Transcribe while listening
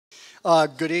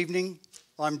Good evening.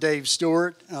 I'm Dave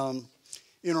Stewart,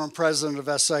 interim president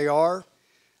of SAR.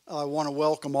 I want to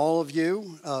welcome all of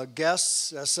you,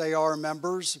 guests, SAR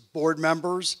members, board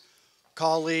members,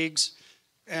 colleagues,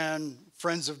 and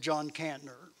friends of John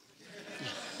Kantner.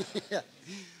 Yeah.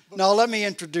 Now let me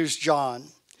introduce John.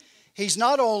 He's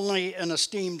not only an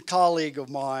esteemed colleague of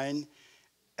mine,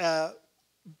 but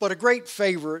a great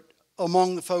favorite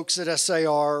among the folks at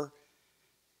SAR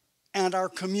and our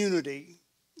community,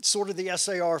 sort of the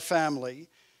SAR family.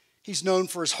 He's known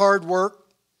for his hard work,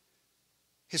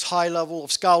 his high level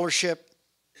of scholarship,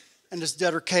 and his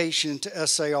dedication to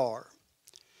SAR.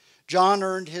 John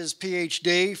earned his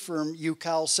PhD from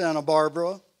UCal Santa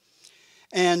Barbara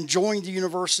and joined the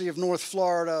University of North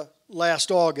Florida last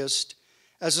August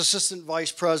as Assistant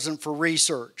Vice President for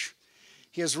Research.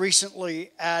 He has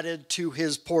recently added to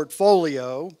his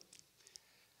portfolio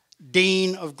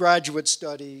Dean of Graduate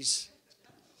Studies,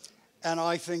 and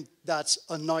I think that's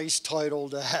a nice title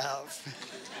to have.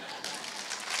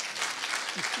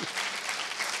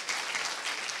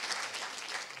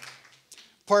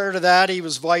 Prior to that, he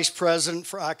was Vice President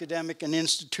for Academic and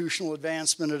Institutional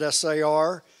Advancement at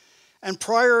SAR, and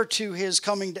prior to his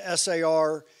coming to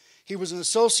SAR, he was an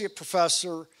Associate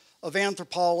Professor of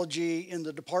Anthropology in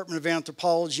the Department of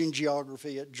Anthropology and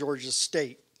Geography at Georgia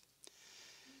State.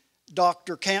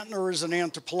 Dr. Kantner is an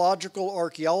anthropological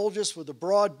archaeologist with a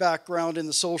broad background in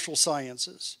the social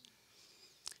sciences.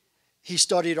 He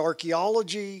studied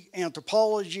archaeology,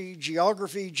 anthropology,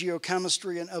 geography,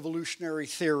 geochemistry, and evolutionary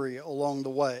theory along the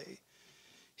way.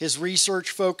 His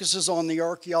research focuses on the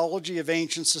archaeology of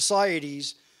ancient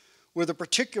societies with a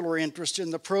particular interest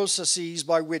in the processes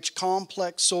by which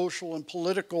complex social and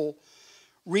political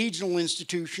regional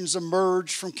institutions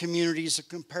emerged from communities of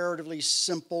comparatively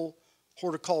simple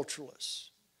horticulturalists.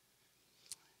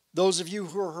 Those of you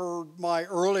who heard my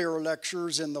earlier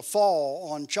lectures in the fall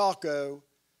on Chaco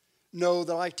know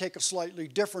that I take a slightly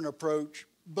different approach,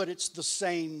 but it's the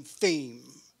same theme.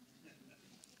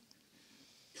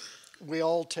 We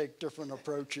all take different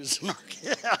approaches.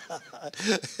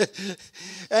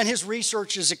 And his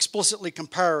research is explicitly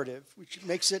comparative, which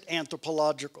makes it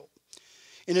anthropological.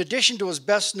 In addition to his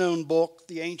best-known book,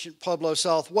 The Ancient Pueblo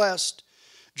Southwest,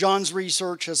 John's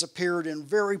research has appeared in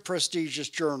very prestigious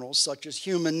journals such as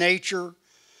Human Nature,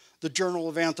 the Journal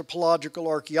of Anthropological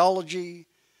Archaeology,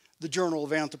 the Journal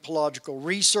of Anthropological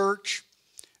Research,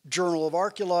 Journal of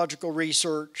Archaeological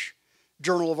Research,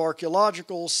 Journal of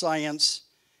Archaeological Science,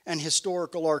 and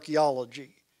Historical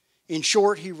Archaeology. In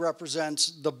short, he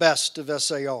represents the best of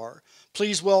SAR.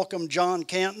 Please welcome John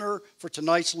Kantner for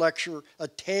tonight's lecture, A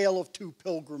Tale of Two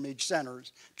Pilgrimage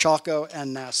Centers, Chaco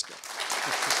and Nasca.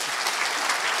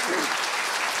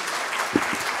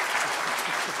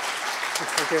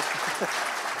 Thank you.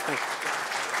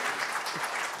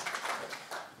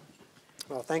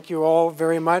 Well, thank you all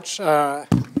very much.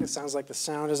 It sounds like the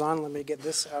sound is on. Let me get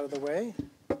this out of the way.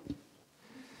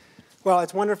 Well,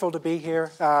 it's wonderful to be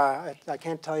here. I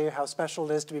can't tell you how special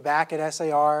it is to be back at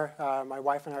SAR. My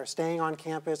wife and I are staying on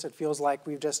campus. It feels like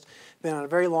we've just been on a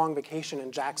very long vacation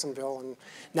in Jacksonville, and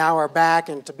now we're back.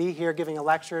 And to be here giving a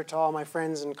lecture to all my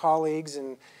friends and colleagues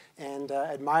and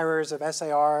admirers of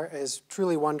SAR is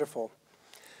truly wonderful.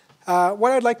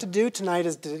 What I'd like to do tonight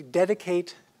is to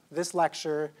dedicate this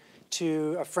lecture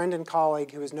to a friend and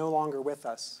colleague who is no longer with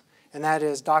us, and that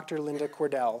is Dr. Linda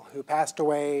Cordell, who passed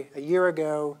away a year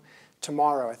ago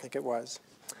tomorrow, I think it was.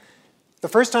 The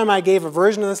first time I gave a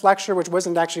version of this lecture, which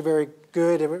wasn't actually very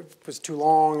good, it was too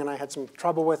long and I had some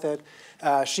trouble with it,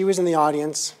 she was in the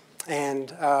audience, and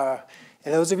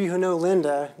those of you who know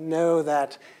Linda know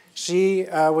that she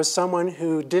was someone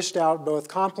who dished out both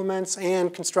compliments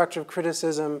and constructive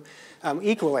criticism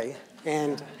equally.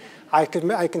 And I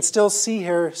can still see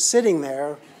her sitting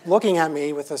there looking at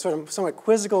me with a sort of somewhat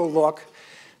quizzical look.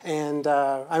 And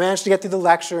I managed to get through the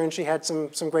lecture, and she had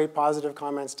some great positive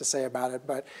comments to say about it.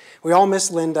 But we all miss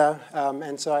Linda,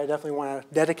 and so I definitely want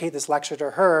to dedicate this lecture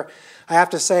to her. I have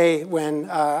to say, when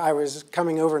I was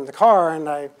coming over in the car and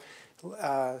I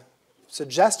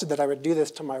suggested that I would do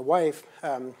this to my wife,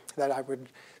 that I would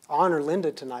honor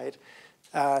Linda tonight,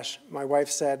 my wife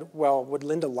said, well, would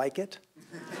Linda like it?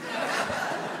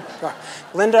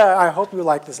 Linda, I hope you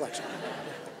like this lecture.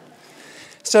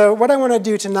 So what I want to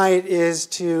do tonight is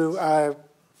to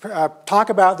talk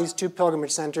about these two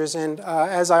pilgrimage centers, and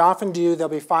as I often do, there'll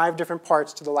be 5 different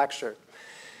parts to the lecture.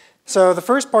 So the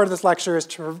first part of this lecture is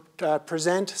to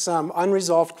present some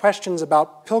unresolved questions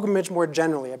about pilgrimage more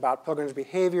generally, about pilgrimage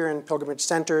behavior and pilgrimage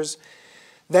centers.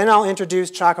 Then I'll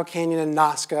introduce Chaco Canyon and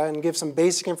Nasca and give some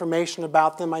basic information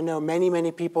about them. I know many,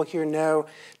 many people here know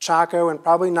Chaco and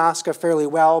probably Nasca fairly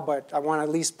well, but I want to at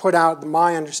least put out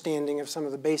my understanding of some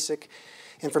of the basic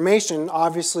information,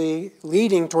 obviously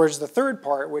leading towards the third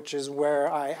part, which is where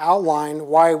I outline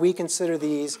why we consider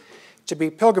these to be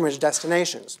pilgrimage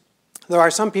destinations. There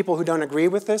are some people who don't agree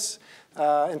with this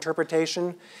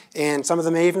interpretation, and some of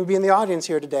them may even be in the audience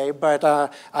here today, but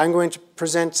I'm going to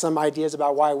present some ideas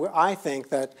about why I think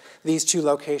that these two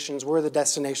locations were the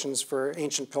destinations for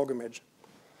ancient pilgrimage.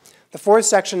 The fourth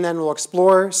section then will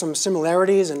explore some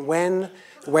similarities in when,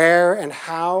 where, and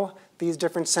how these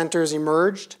different centers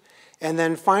emerged. And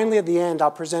then finally at the end, I'll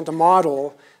present a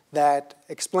model that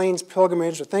explains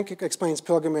pilgrimage, or think it explains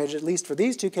pilgrimage, at least for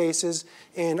these two cases,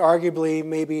 and arguably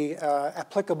may be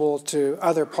applicable to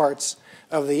other parts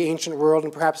of the ancient world,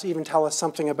 and perhaps even tell us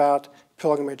something about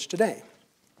pilgrimage today.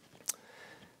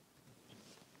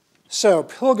 So,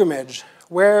 pilgrimage,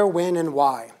 where, when, and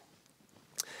why?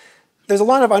 There's a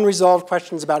lot of unresolved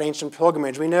questions about ancient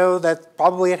pilgrimage. We know that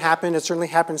probably it happened, it certainly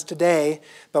happens today,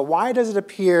 but why does it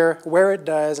appear, where it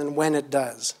does, and when it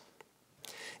does?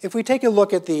 If we take a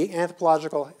look at the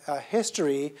anthropological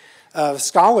history of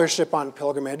scholarship on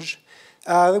pilgrimage,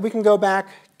 we can go back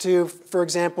to, for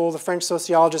example, the French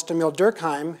sociologist Émile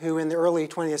Durkheim, who in the early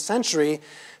 20th century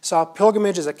saw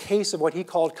pilgrimage as a case of what he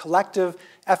called collective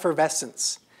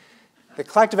effervescence. The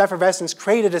collective effervescence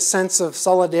created a sense of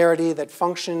solidarity that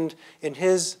functioned in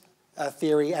his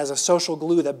theory as a social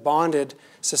glue that bonded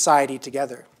society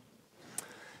together.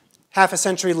 Half a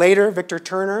century later, Victor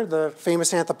Turner, the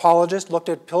famous anthropologist, looked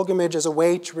at pilgrimage as a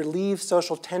way to relieve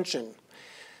social tension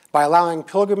by allowing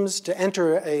pilgrims to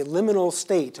enter a liminal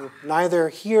state, neither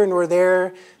here nor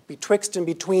there, betwixt and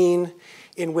between,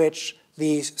 in which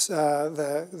the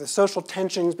social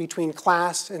tensions between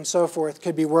class and so forth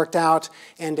could be worked out,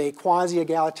 and a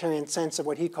quasi-egalitarian sense of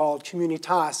what he called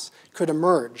communitas could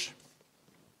emerge.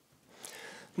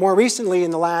 More recently,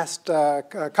 in the last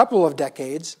couple of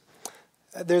decades,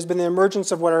 there's been the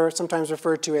emergence of what are sometimes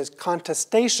referred to as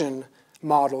contestation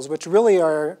models, which really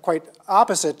are quite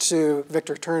opposite to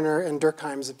Victor Turner and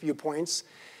Durkheim's viewpoints.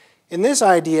 In this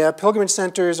idea, pilgrimage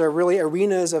centers are really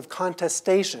arenas of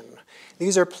contestation.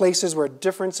 These are places where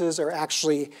differences are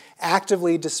actually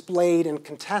actively displayed and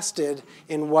contested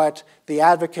in what the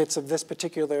advocates of this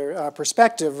particular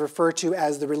perspective refer to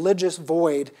as the religious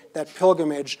void that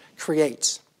pilgrimage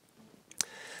creates.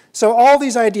 So all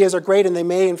these ideas are great, and they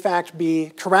may in fact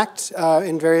be correct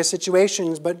in various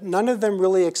situations, but none of them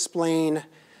really explain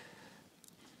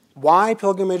why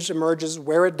pilgrimage emerges,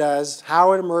 where it does,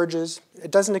 how it emerges.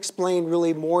 It doesn't explain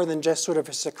really more than just sort of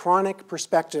a synchronic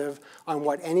perspective on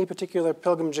what any particular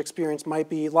pilgrimage experience might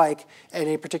be like at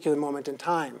any particular moment in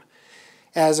time.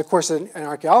 As, of course, an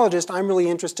archaeologist, I'm really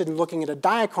interested in looking at a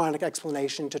diachronic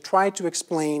explanation to try to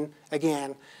explain,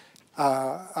 again,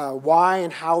 why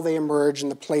and how they emerge in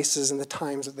the places and the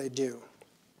times that they do.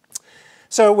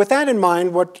 So with that in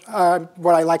mind, what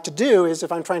I like to do is,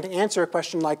 if I'm trying to answer a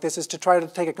question like this, is to try to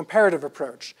take a comparative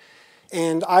approach.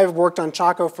 And I've worked on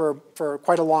Chaco for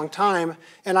quite a long time,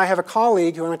 and I have a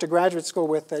colleague who I went to graduate school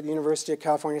with at the University of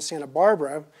California, Santa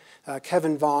Barbara,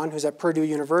 Kevin Vaughn, who's at Purdue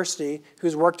University,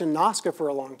 who's worked in Nasca for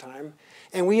a long time.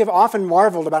 And we have often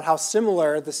marveled about how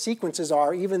similar the sequences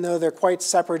are, even though they're quite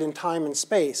separate in time and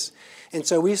space. And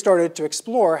so we started to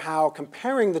explore how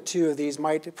comparing the two of these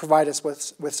might provide us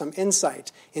with some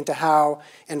insight into how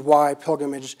and why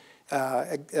pilgrimage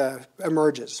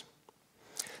emerges.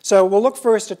 So we'll look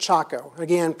first at Chaco,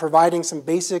 again, providing some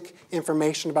basic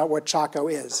information about what Chaco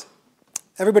is.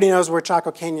 Everybody knows where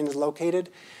Chaco Canyon is located.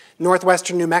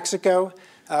 Northwestern New Mexico,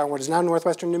 what is now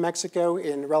northwestern New Mexico,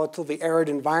 in a relatively arid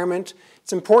environment.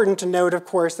 It's important to note, of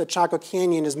course, that Chaco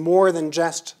Canyon is more than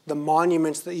just the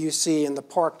monuments that you see in the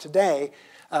park today,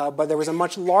 but there was a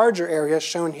much larger area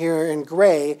shown here in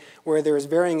gray where there is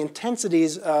varying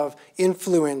intensities of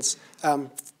influence from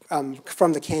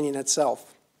the canyon itself.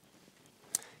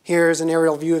 Here's an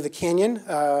aerial view of the canyon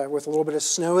with a little bit of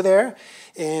snow there.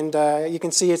 And you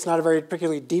can see it's not a very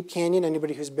particularly deep canyon.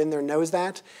 Anybody who's been there knows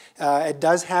that. It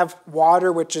does have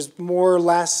water, which is more or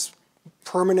less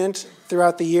permanent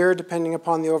throughout the year, depending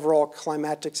upon the overall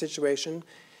climatic situation.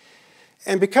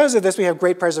 And because of this, we have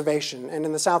great preservation. And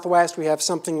in the Southwest, we have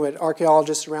something that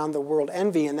archaeologists around the world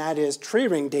envy, and that is tree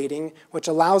ring dating, which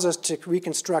allows us to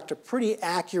reconstruct a pretty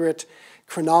accurate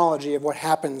chronology of what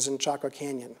happens in Chaco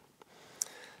Canyon.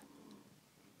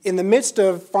 In the midst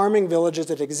of farming villages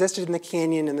that existed in the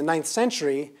canyon in the 9th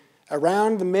century,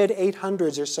 around the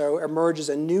mid-800s or so emerges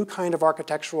a new kind of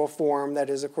architectural form that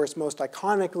is, of course, most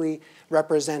iconically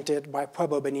represented by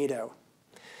Pueblo Bonito.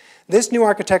 This new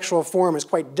architectural form is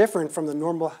quite different from the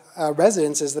normal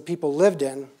residences that people lived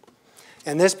in.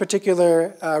 And this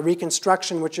particular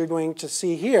reconstruction, which you're going to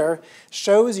see here,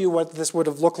 shows you what this would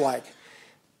have looked like.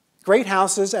 Great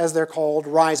houses, as they're called,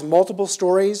 rise multiple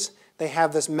stories. They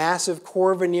have this massive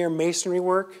core veneer masonry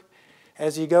work.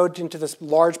 As you go into this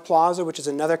large plaza, which is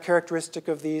another characteristic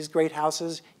of these great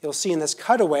houses, you'll see in this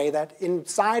cutaway that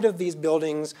inside of these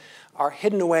buildings are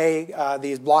hidden away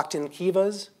these blocked-in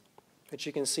kivas, which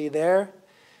you can see there.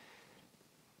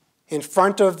 In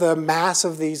front of the mass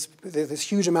of this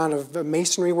huge amount of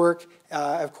masonry work,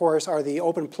 of course, are the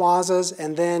open plazas,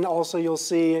 and then also you'll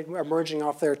see emerging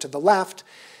off there to the left,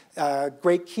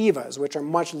 great kivas, which are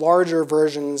much larger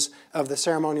versions of the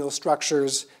ceremonial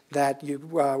structures that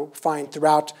you find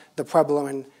throughout the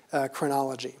Puebloan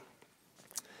chronology.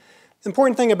 The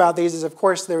important thing about these is, of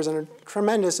course, there's a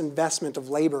tremendous investment of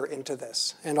labor into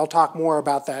this, and I'll talk more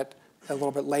about that a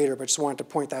little bit later, but just wanted to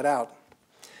point that out.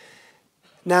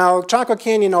 Now, Chaco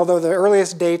Canyon, although the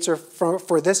earliest dates are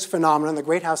for this phenomenon, the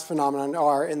Great House phenomenon,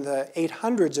 are in the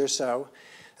 800s or so,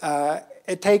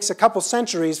 it takes a couple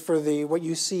centuries for what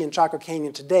you see in Chaco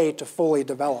Canyon today to fully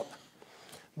develop.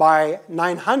 By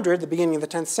 900, the beginning of the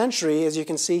 10th century, as you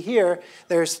can see here,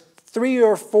 there's 3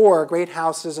 or 4 great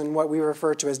houses in what we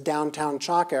refer to as downtown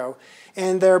Chaco.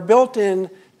 And they're built in,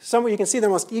 you can see they're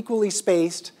almost equally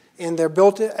spaced, and they're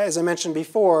built, as I mentioned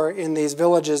before, in these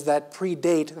villages that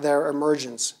predate their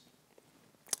emergence.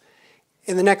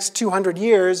 In the next 200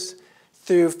 years,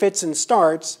 through fits and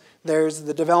starts, there's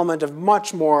the development of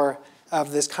much more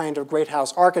of this kind of great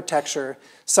house architecture,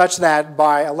 such that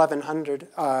by 1100,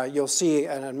 you'll see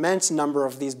an immense number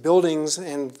of these buildings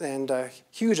and a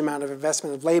huge amount of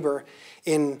investment of labor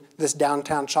in this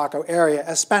downtown Chaco area,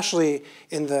 especially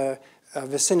in the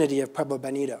vicinity of Pueblo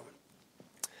Benito.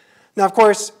 Now, of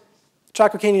course,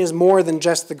 Chaco Canyon is more than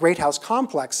just the great house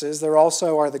complexes. There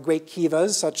also are the great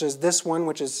kivas, such as this one,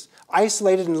 which is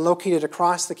isolated and located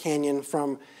across the canyon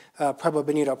from Pueblo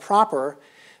Benito proper.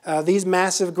 These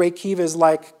massive great kivas,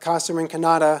 like Casa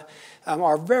Rinconada,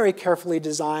 are very carefully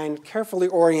designed, carefully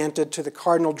oriented to the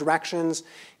cardinal directions.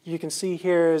 You can see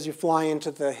here as you fly into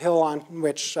the hill on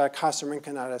which Casa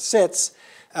Rinconada sits,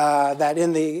 that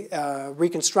in the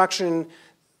reconstruction,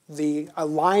 the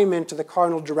alignment to the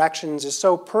cardinal directions is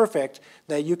so perfect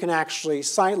that you can actually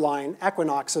sightline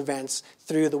equinox events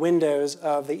through the windows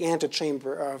of the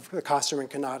antechamber of the Casa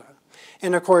Rinconada.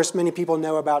 And of course, many people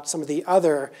know about some of the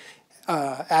other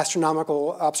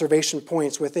astronomical observation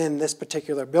points within this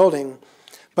particular building.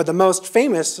 But the most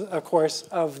famous, of course,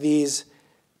 of these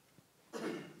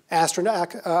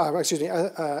astronomical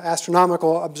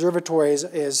observatories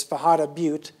is Fajada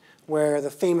Butte, where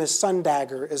the famous sun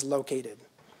dagger is located.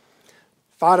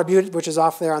 Fajada Butte, which is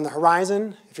off there on the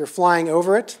horizon, if you're flying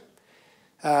over it,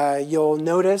 you'll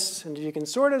notice, and you can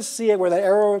sort of see it where the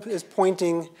arrow is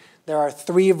pointing, there are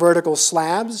 3 vertical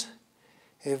slabs.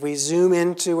 If we zoom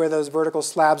into where those vertical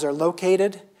slabs are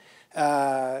located,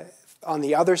 on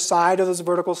the other side of those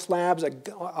vertical slabs,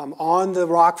 on the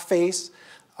rock face,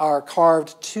 are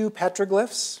carved 2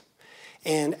 petroglyphs.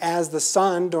 And as the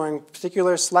sun, during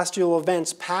particular celestial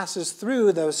events, passes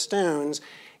through those stones,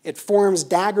 it forms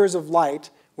daggers of light,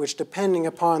 which, depending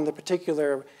upon the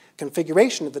particular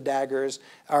configuration of the daggers,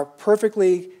 are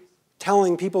perfectly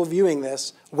telling people viewing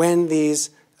this when these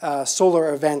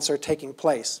solar events are taking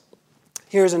place.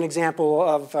 Here's an example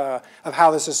of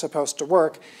how this is supposed to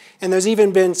work. And there's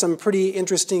even been some pretty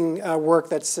interesting work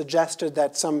that's suggested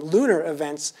that some lunar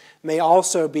events may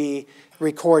also be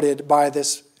recorded by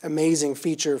this amazing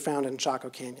feature found in Chaco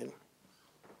Canyon.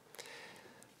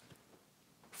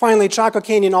 Finally, Chaco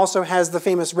Canyon also has the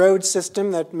famous road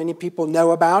system that many people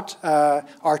know about.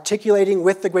 Articulating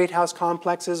with the great house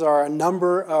complexes are a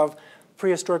number of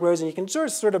prehistoric roads, and you can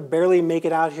sort of barely make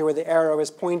it out here where the arrow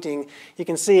is pointing. You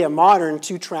can see a modern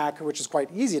 2-track, which is quite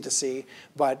easy to see,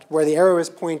 but where the arrow is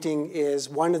pointing is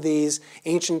one of these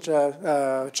ancient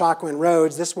Chacoan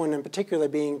roads, this one in particular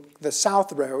being the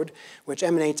South Road, which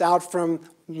emanates out from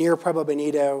near Pueblo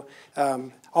Benito,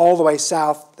 all the way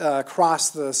south across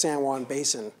the San Juan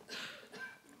Basin.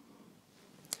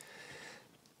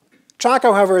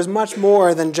 Chaco, however, is much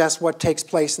more than just what takes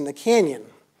place in the canyon.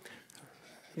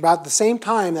 About the same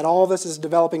time that all this is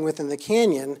developing within the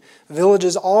canyon,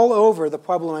 villages all over the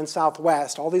Puebloan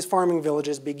Southwest, all these farming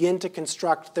villages, begin to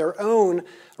construct their own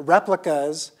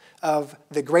replicas of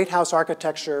the great house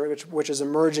architecture which is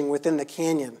emerging within the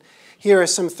canyon. Here are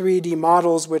some 3D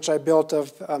models which I built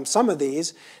of some of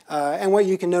these. And what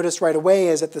you can notice right away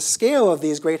is that the scale of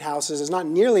these great houses is not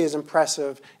nearly as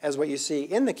impressive as what you see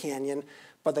in the canyon,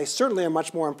 but they certainly are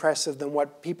much more impressive than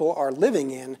what people are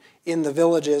living in the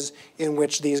villages in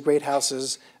which these great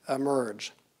houses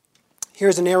emerge.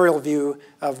 Here's an aerial view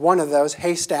of one of those,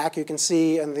 Haystack. You can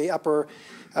see in the upper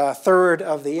third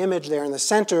of the image there in the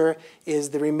center is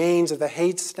the remains of the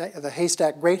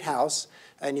Haystack Great House.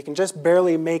 And you can just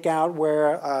barely make out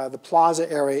where the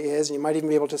plaza area is. And you might even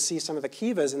be able to see some of the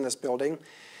kivas in this building.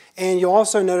 And you'll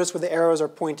also notice where the arrows are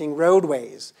pointing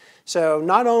roadways. So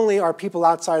not only are people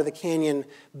outside of the canyon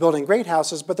building great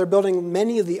houses, but they're building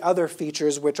many of the other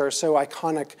features which are so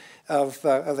iconic of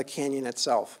the canyon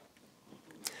itself.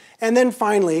 And then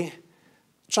finally,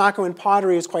 Chacoan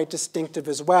pottery is quite distinctive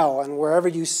as well. And wherever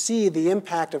you see the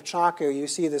impact of Chaco, you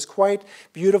see this quite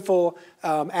beautiful,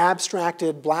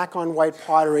 abstracted black-on-white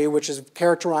pottery, which is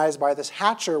characterized by this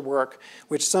hatcher work,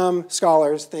 which some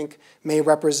scholars think may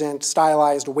represent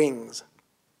stylized wings.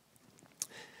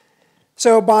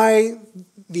 So by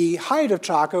the height of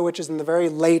Chaco, which is in the very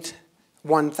late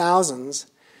 1000s,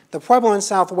 the Puebloan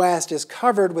Southwest is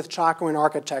covered with Chacoan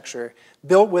architecture,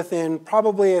 built within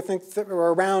probably, I think,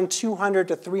 around 200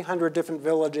 to 300 different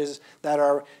villages that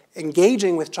are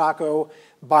engaging with Chaco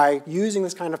by using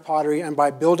this kind of pottery and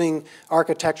by building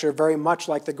architecture very much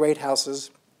like the great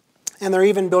houses. And they're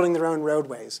even building their own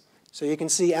roadways. So you can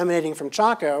see emanating from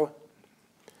Chaco,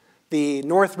 the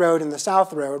North Road and the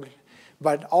South Road,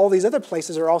 but all these other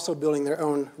places are also building their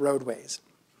own roadways.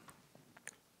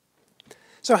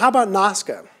 So how about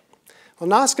Nasca? Well,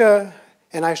 Nasca,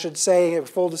 and I should say a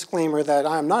full disclaimer that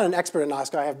I'm not an expert at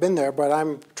Nasca, I have been there, but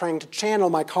I'm trying to channel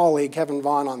my colleague, Kevin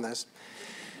Vaughn, on this.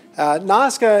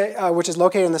 Nasca, which is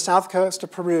located on the south coast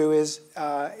of Peru,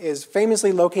 is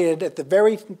famously located at the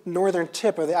very northern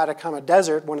tip of the Atacama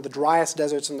Desert, one of the driest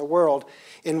deserts in the world,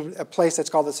 in a place that's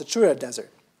called the Sechura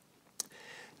Desert.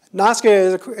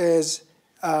 Nasca is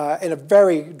in a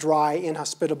very dry,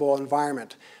 inhospitable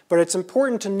environment. But it's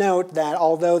important to note that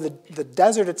although the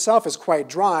desert itself is quite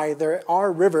dry, there are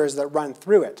rivers that run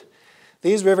through it.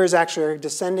 These rivers actually are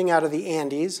descending out of the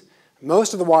Andes.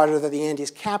 Most of the water that the Andes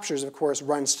captures, of course,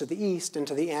 runs to the east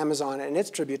into the Amazon and its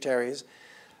tributaries.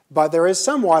 But there is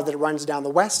some water that runs down the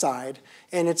west side.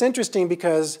 And it's interesting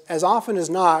because as often as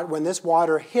not, when this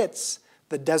water hits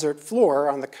the desert floor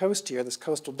on the coast here, this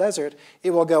coastal desert,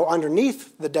 it will go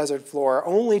underneath the desert floor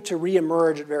only to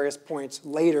reemerge at various points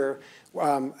later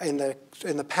in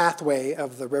the pathway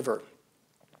of the river.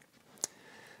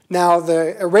 Now,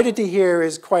 the aridity here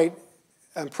is quite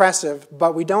impressive,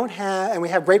 but we don't have, and we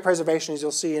have great preservation, as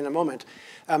you'll see in a moment,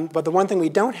 but the one thing we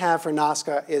don't have for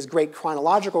Nasca is great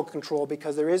chronological control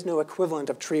because there is no equivalent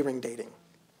of tree ring dating.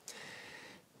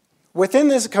 Within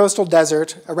this coastal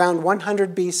desert, around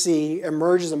 100 BC,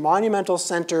 emerges a monumental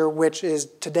center which is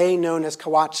today known as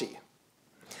Cahuachi.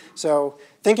 So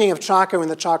thinking of Chaco and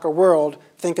the Chaco world,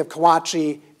 think of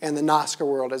Cahuachi and the Nasca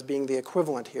world as being the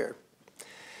equivalent here.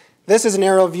 This is an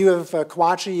aerial view of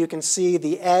Cahuachi. You can see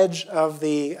the edge of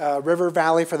the river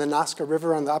valley for the Nasca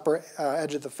River on the upper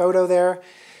edge of the photo there.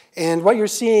 And what you're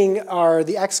seeing are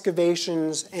the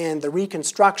excavations and the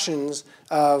reconstructions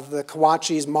of the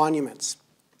Cahuachi's monuments.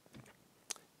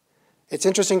 It's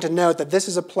interesting to note that this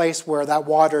is a place where that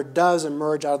water does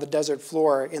emerge out of the desert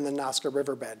floor in the Nasca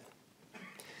riverbed.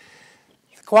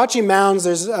 The Cahuachi Mounds,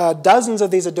 there's dozens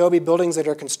of these adobe buildings that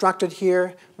are constructed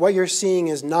here. What you're seeing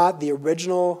is not the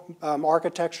original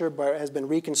architecture, but has been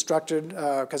reconstructed,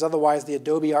 because otherwise the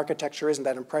adobe architecture isn't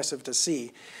that impressive to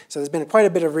see. So there's been quite a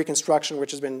bit of reconstruction,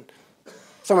 which has been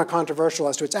somewhat controversial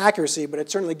as to its accuracy, but it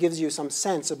certainly gives you some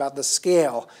sense about the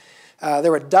scale.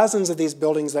 There were dozens of these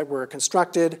buildings that were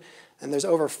constructed, and there's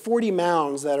over 40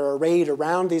 mounds that are arrayed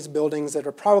around these buildings that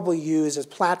are probably used as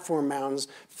platform mounds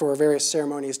for various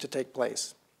ceremonies to take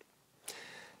place.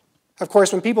 Of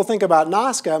course, when people think about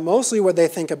Nasca, mostly what they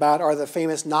think about are the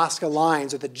famous Nasca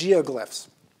lines, or the geoglyphs,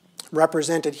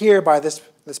 represented here by this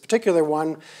particular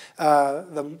one,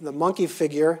 the monkey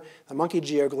figure, the monkey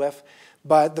geoglyph.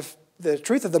 But the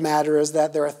truth of the matter is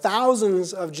that there are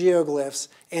thousands of geoglyphs,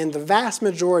 and the vast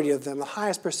majority of them, the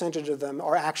highest percentage of them,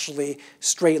 are actually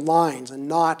straight lines and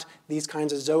not these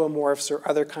kinds of zoomorphs or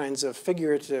other kinds of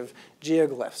figurative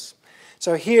geoglyphs.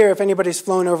 So here, if anybody's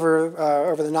flown over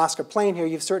the Nasca Plain here,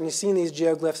 you've certainly seen these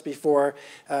geoglyphs before.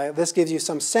 This gives you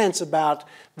some sense about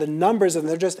the numbers of them.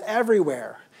 They're just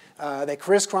everywhere. They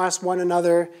crisscross one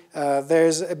another.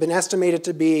 There's been estimated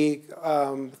to be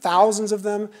thousands of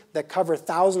them that cover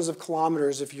thousands of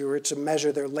kilometers if you were to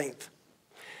measure their length.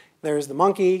 There's the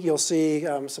monkey. You'll see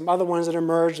some other ones that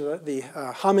emerge, the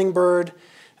hummingbird.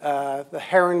 The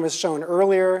heron was shown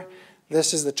earlier.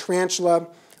 This is the tarantula.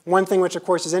 One thing which, of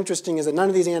course, is interesting is that none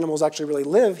of these animals actually really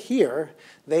live here.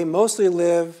 They mostly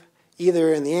live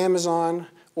either in the Amazon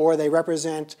or they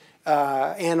represent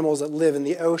animals that live in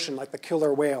the ocean, like the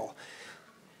killer whale.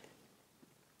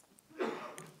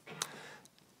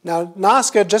 Now,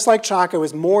 Nasca, just like Chaco,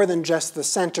 is more than just the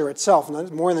center itself,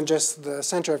 more than just the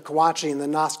center of Kawachi and the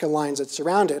Nasca lines that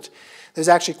surround it. There's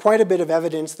actually quite a bit of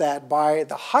evidence that by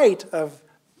the height of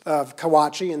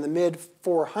Kawachi in the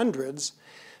mid-400s,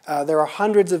 there are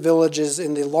hundreds of villages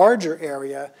in the larger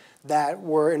area that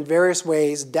were in various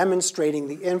ways demonstrating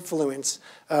the influence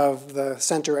of the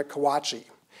center at Kawachi.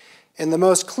 And the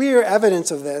most clear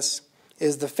evidence of this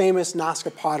is the famous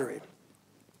Nasca pottery.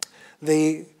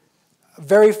 The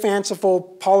very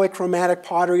fanciful polychromatic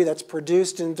pottery that's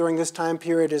produced during this time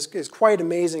period is quite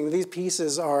amazing. These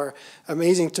pieces are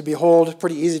amazing to behold,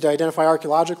 pretty easy to identify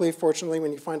archaeologically, fortunately,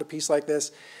 when you find a piece like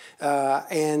this.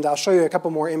 And I'll show you a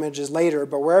couple more images later,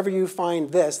 but wherever you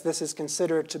find this, this is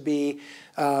considered to be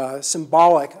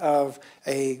symbolic of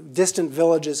a distant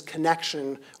village's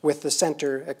connection with the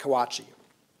center at Kawachi.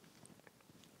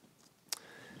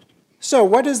 So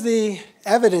what is the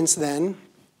evidence then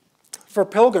for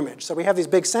pilgrimage? So we have these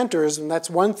big centers, and that's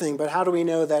one thing, but how do we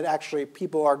know that actually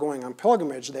people are going on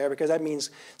pilgrimage there? Because that means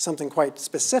something quite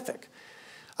specific.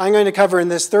 I'm going to cover in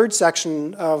this third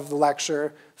section of the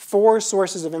lecture 4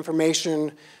 sources of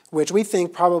information which we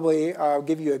think probably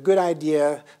give you a good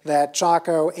idea that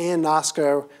Chaco and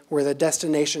Nasca were the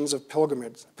destinations of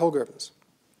pilgrims.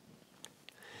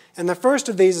 And the first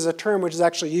of these is a term which is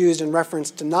actually used in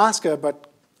reference to Nasca, but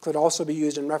could also be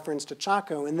used in reference to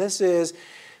Chaco, and this is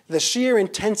the sheer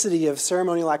intensity of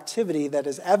ceremonial activity that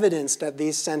is evidenced at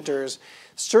these centers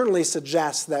certainly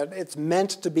suggests that it's meant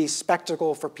to be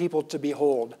spectacle for people to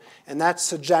behold. And that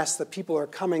suggests that people are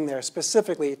coming there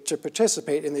specifically to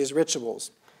participate in these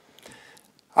rituals.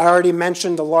 I already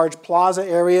mentioned the large plaza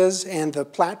areas and the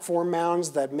platform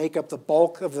mounds that make up the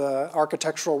bulk of the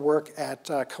architectural work at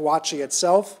Kawachi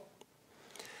itself.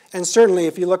 And certainly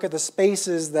if you look at the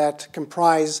spaces that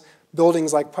comprise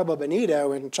buildings like Pueblo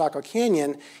Bonito and Chaco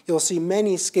Canyon, you'll see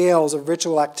many scales of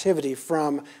ritual activity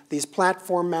from these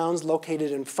platform mounds located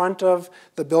in front of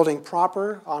the building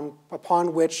proper,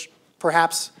 upon which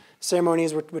perhaps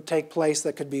ceremonies would take place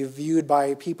that could be viewed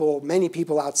by many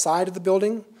people outside of the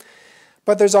building.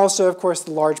 But there's also, of course,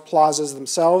 the large plazas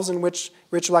themselves in which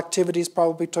ritual activities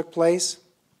probably took place.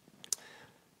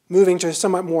 Moving to a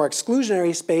somewhat more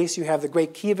exclusionary space, you have the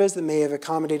great kivas that may have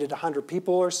accommodated 100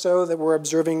 people or so that were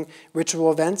observing ritual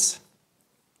events.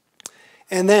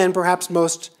 And then, perhaps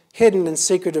most hidden and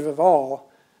secretive of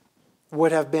all,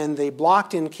 would have been the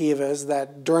blocked-in kivas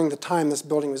that during the time this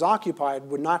building was occupied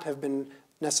would not have been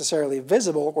necessarily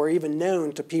visible or even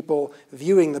known to people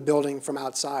viewing the building from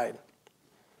outside.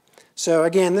 So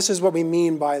again, this is what we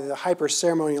mean by the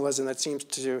hyper-ceremonialism that seems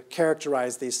to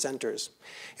characterize these centers.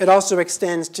 It also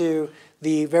extends to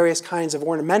the various kinds of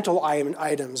ornamental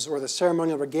items or the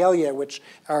ceremonial regalia which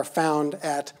are found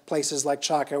at places like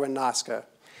Chaco and Nasca.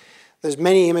 There's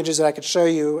many images that I could show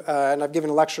you, and I've given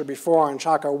a lecture before on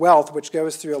Chaco wealth, which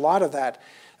goes through a lot of that.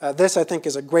 This, I think,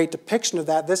 is a great depiction of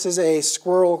that. This is a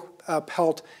squirrel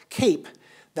pelt cape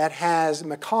that has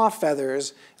macaw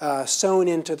feathers sewn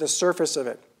into the surface of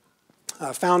it.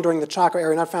 Found during the Chaco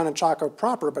era, not found in Chaco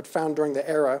proper, but found during the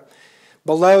era.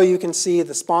 Below you can see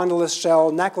the spondylus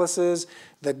shell necklaces,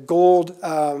 the gold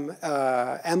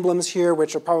emblems here,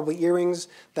 which are probably earrings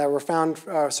that were found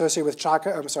associated with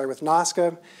with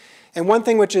Nasca. And one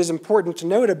thing which is important to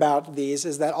note about these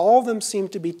is that all of them seem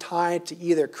to be tied to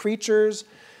either creatures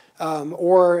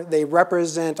or they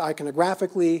represent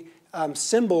iconographically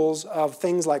symbols of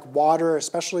things like water,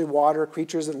 especially water,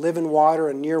 creatures that live in water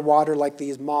and near water like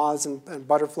these moths and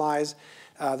butterflies.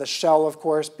 The shell, of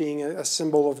course, being a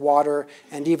symbol of water,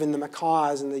 and even the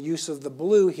macaws and the use of the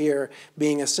blue here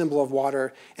being a symbol of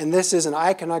water. And this is an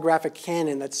iconographic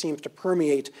canon that seems to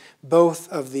permeate both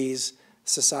of these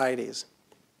societies.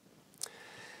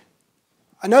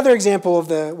 Another example of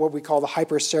what we call the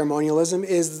hyper-ceremonialism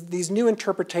is these new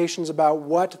interpretations about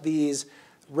what these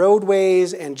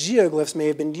roadways and geoglyphs may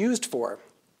have been used for.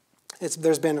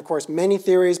 There's been, of course, many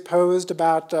theories posed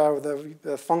about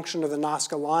the function of the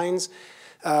Nasca lines,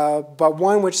 but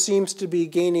one which seems to be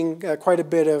gaining quite a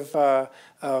bit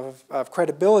of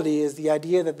credibility is the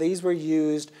idea that these were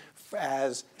used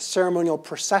as ceremonial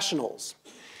processionals.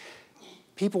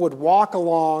 People would walk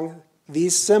along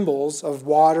these symbols of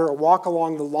water or walk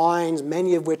along the lines,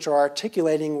 many of which are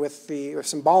articulating or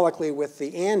symbolically with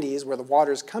the Andes, where the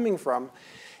water is coming from.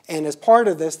 And as part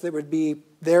of this, there would be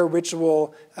their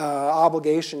ritual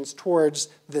obligations towards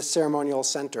this ceremonial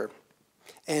center.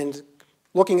 And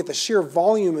looking at the sheer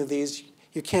volume of these,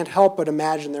 you can't help but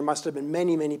imagine there must have been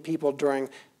many, many people during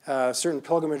certain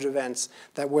pilgrimage events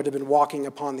that would have been walking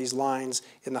upon these lines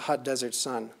in the hot desert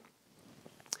sun.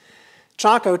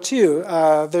 Chaco, too,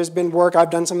 there's been work, I've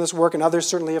done some of this work, and others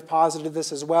certainly have posited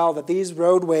this as well, that these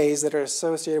roadways that are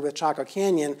associated with Chaco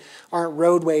Canyon aren't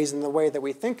roadways in the way that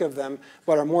we think of them,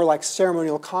 but are more like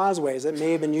ceremonial causeways that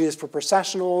may have been used for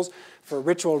processionals, for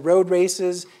ritual road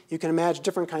races. You can imagine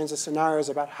different kinds of scenarios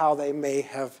about how they may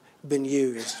have been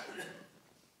used.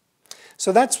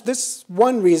 So that's this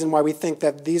one reason why we think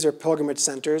that these are pilgrimage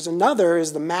centers. Another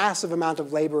is the massive amount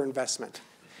of labor investment.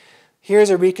 Here's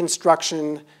a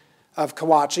reconstruction of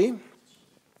Kawachi,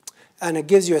 and it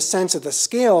gives you a sense of the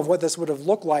scale of what this would have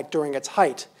looked like during its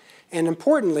height. And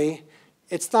importantly,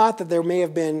 it's thought that there may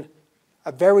have been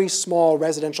a very small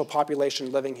residential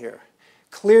population living here.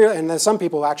 And some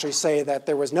people actually say that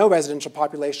there was no residential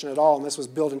population at all, and this was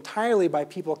built entirely by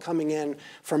people coming in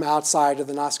from outside of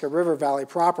the Nasca River Valley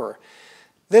proper.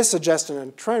 This suggests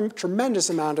a tremendous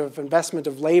amount of investment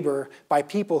of labor by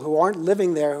people who aren't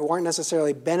living there, who aren't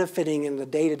necessarily benefiting in the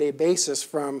day-to-day basis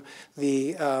from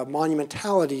the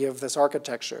monumentality of this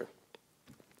architecture.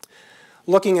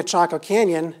 Looking at Chaco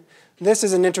Canyon, this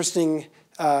is an interesting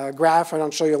graph. I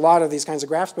don't show you a lot of these kinds of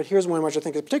graphs, but here's one which I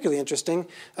think is particularly interesting.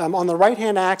 On the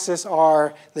right-hand axis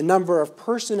are the number of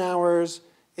person-hours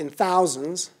in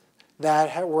thousands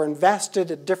that were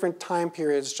invested at different time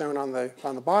periods shown on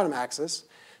the bottom axis.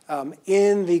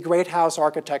 In the great house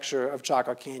architecture of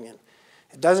Chaco Canyon.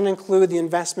 It doesn't include the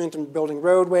investment in building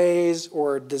roadways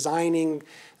or designing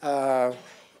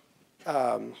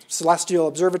celestial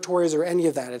observatories or any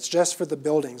of that. It's just for the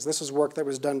buildings. This is work that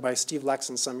was done by Steve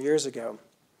Lexon some years ago.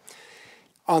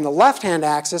 On the left-hand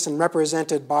axis, and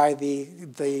represented by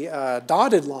the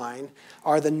dotted line,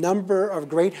 are the number of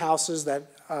great houses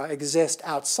that exist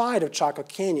outside of Chaco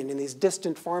Canyon in these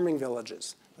distant farming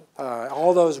villages.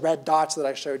 All those red dots that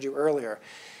I showed you earlier.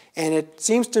 And it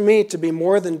seems to me to be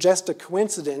more than just a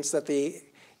coincidence that the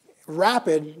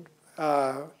rapid,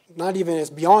 not even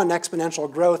as beyond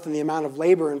exponential growth in the amount of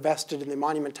labor invested in the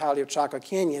monumentality of Chaco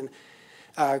Canyon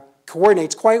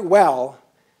coordinates quite well,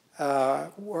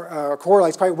 or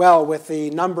correlates quite well with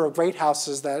the number of great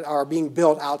houses that are being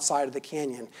built outside of the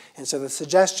canyon. And so the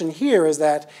suggestion here is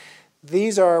that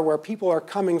these are where people are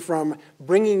coming from,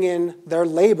 bringing in their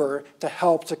labor to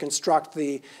help to construct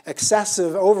the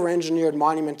excessive, over-engineered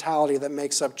monumentality that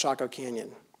makes up Chaco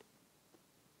Canyon.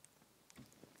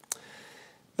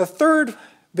 The third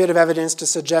bit of evidence to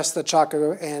suggest that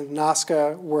Chaco and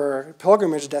Nasca were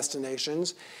pilgrimage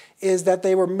destinations is that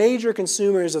they were major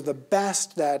consumers of the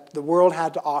best that the world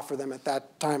had to offer them at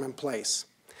that time and place.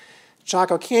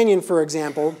 Chaco Canyon, for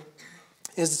example,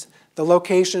 is the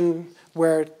location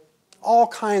where all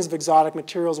kinds of exotic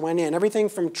materials went in. Everything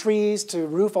from trees to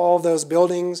roof all of those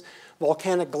buildings,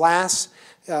 volcanic glass,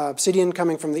 obsidian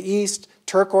coming from the east,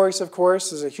 turquoise, of course.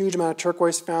 There's a huge amount of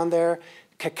turquoise found there.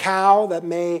 Cacao that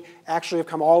may actually have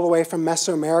come all the way from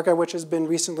Mesoamerica, which has been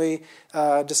recently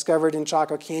discovered in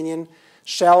Chaco Canyon.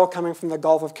 Shell coming from the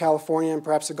Gulf of California and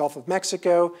perhaps the Gulf of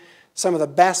Mexico. Some of the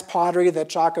best pottery that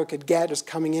Chaco could get is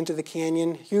coming into the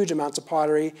canyon, huge amounts of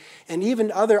pottery. And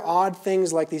even other odd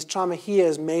things like these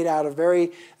chamahillas made out of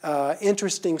very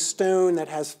interesting stone that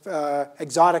has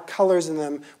exotic colors in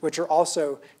them, which are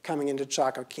also coming into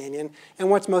Chaco Canyon. And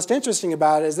what's most interesting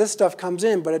about it is this stuff comes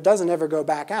in, but it doesn't ever go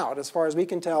back out. As far as we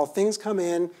can tell, things come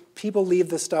in, people leave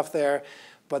the stuff there,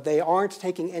 but they aren't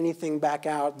taking anything back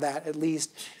out that at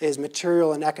least is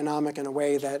material and economic in a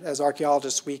way that, as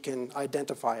archaeologists, we can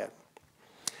identify it.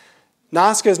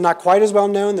 Nasca is not quite as well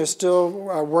known. There's still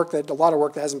a lot of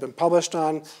work that hasn't been published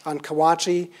on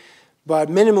Kawachi. But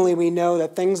minimally, we know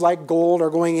that things like gold are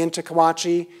going into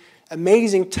Kawachi.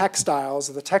 Amazing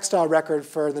textiles. The textile record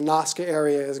for the Nasca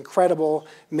area is incredible,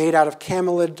 made out of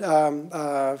camelid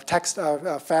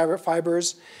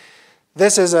fibers.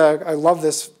 This is I love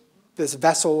this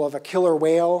vessel of a killer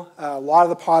whale. A lot of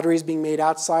the pottery is being made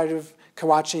outside of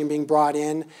Kawachi and being brought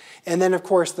in. And then, of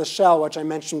course, the shell, which I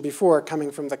mentioned before, coming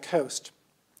from the coast.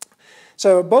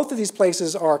 So both of these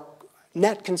places are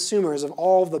net consumers of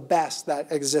all the best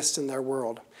that exists in their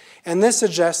world. And this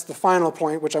suggests the final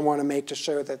point, which I want to make to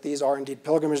show that these are indeed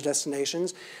pilgrimage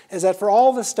destinations, is that for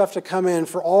all this stuff to come in,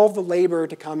 for all the labor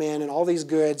to come in and all these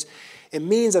goods, it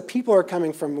means that people are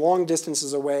coming from long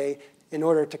distances away in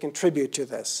order to contribute to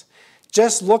this.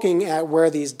 Just looking at where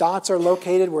these dots are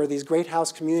located, where these great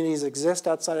house communities exist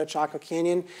outside of Chaco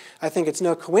Canyon, I think it's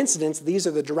no coincidence these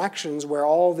are the directions where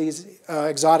all these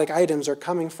exotic items are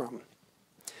coming from.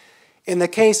 In the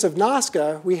case of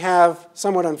Nasca, we have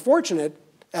somewhat unfortunate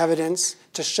evidence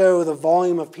to show the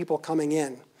volume of people coming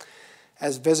in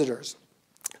as visitors.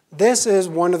 This is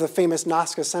one of the famous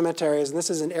Nasca cemeteries, and this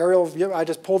is an aerial view. I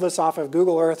just pulled this off of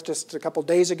Google Earth just a couple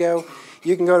days ago.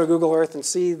 You can go to Google Earth and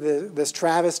see this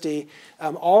travesty.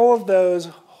 All of those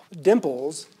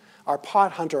dimples are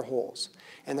pot hunter holes,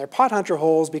 and they're pot hunter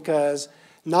holes because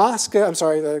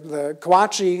the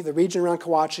Kawachi, the region around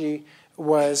Kawachi,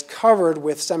 was covered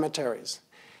with cemeteries,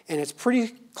 and it's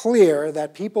pretty clear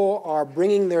that people are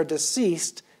bringing their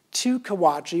deceased to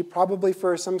Kawachi, probably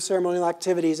for some ceremonial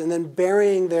activities, and then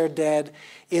burying their dead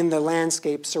in the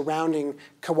landscape surrounding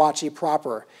Kawachi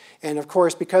proper. And of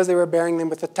course, because they were burying them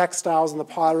with the textiles and the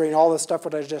pottery and all the stuff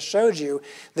that I just showed you,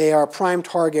 they are prime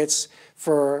targets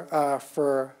for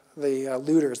the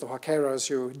looters, the huaqueros,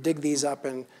 who dig these up.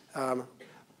 And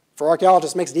for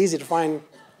archaeologists, it makes it easy to find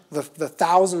the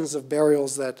thousands of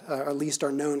burials that at least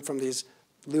are known from these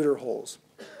looter holes.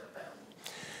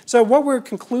 So what we're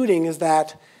concluding is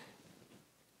that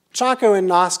Chaco and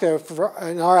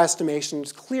Nasca, in our estimation,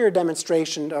 is a clear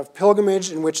demonstration of pilgrimage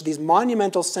in which these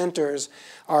monumental centers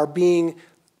are being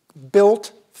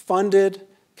built, funded,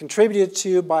 contributed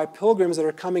to by pilgrims that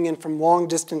are coming in from long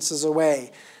distances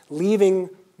away, leaving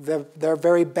their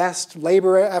very best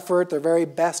labor effort, their very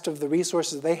best of the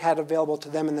resources they had available to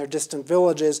them in their distant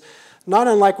villages, not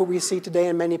unlike what we see today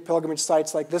in many pilgrimage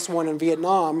sites like this one in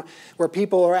Vietnam, where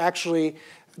people are actually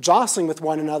jostling with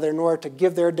one another in order to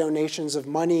give their donations of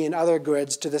money and other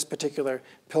goods to this particular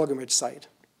pilgrimage site.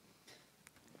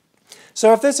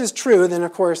 So if this is true, then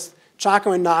of course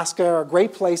Chaco and Nasca are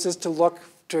great places to look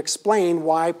to explain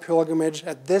why pilgrimage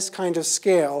at this kind of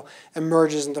scale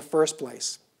emerges in the first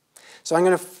place. So I'm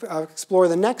going to explore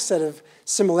the next set of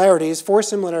similarities, 4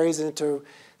 similarities that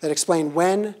explain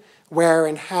when, where,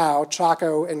 and how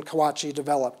Chaco and Kawachi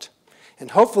developed.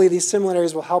 And hopefully these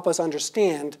similarities will help us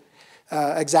understand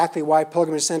exactly why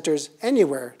pilgrimage centers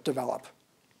anywhere develop.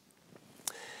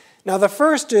 Now the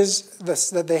first is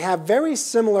that they have very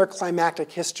similar climatic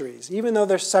histories. Even though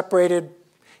they're separated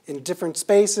in different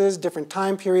spaces, different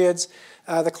time periods,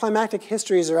 the climatic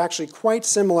histories are actually quite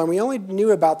similar, and we only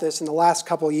knew about this in the last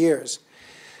couple years.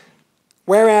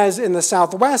 Whereas in the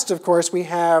Southwest, of course, we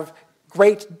have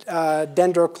great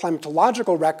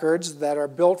dendroclimatological records that are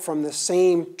built from the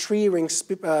same tree ring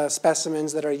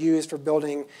specimens that are used for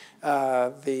building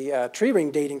the tree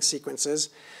ring dating sequences.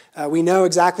 We know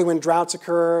exactly when droughts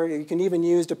occur. You can even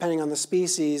use, depending on the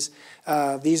species,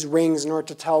 these rings in order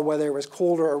to tell whether it was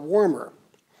colder or warmer.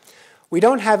 We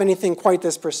don't have anything quite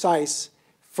this precise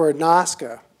for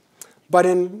Nasca, but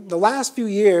in the last few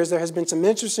years there has been some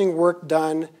interesting work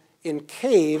done in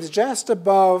caves just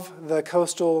above the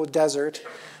coastal desert,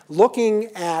 looking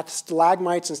at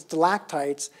stalagmites and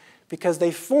stalactites because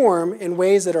they form in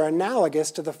ways that are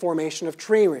analogous to the formation of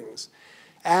tree rings.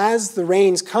 As the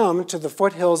rains come to the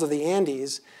foothills of the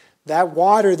Andes, that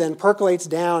water then percolates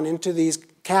down into these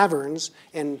caverns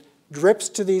and drips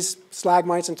to these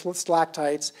stalagmites and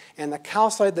stalactites, and the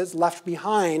calcite that's left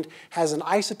behind has an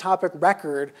isotopic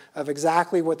record of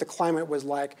exactly what the climate was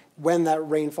like when that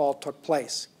rainfall took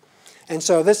place. And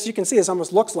so this, you can see, this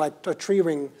almost looks like a tree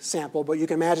ring sample, but you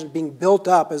can imagine it being built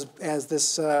up as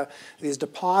these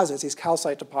deposits, these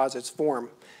calcite deposits form.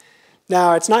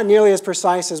 Now, it's not nearly as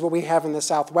precise as what we have in the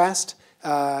Southwest,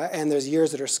 and there's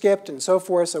years that are skipped and so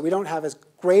forth, so we don't have as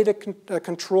great a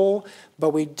control, but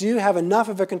we do have enough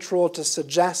of a control to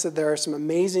suggest that there are some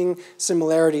amazing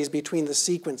similarities between the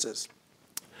sequences.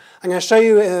 I'm going to show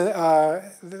you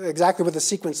exactly what the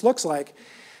sequence looks like,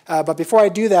 but before I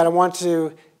do that, I want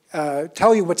to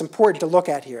tell you what's important to look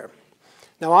at here.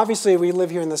 Now, obviously, we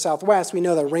live here in the Southwest. We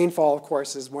know that rainfall, of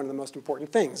course, is one of the most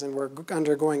important things, and we're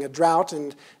undergoing a drought,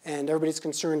 and everybody's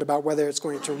concerned about whether it's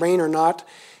going to rain or not,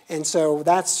 and so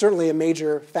that's certainly a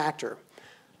major factor.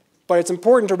 But it's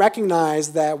important to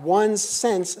recognize that one's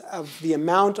sense of the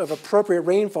amount of appropriate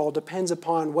rainfall depends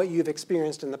upon what you've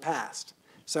experienced in the past.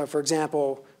 So, for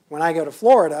example, when I go to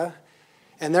Florida,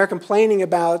 and they're complaining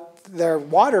about their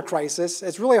water crisis,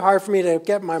 it's really hard for me to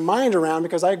get my mind around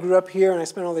because I grew up here and I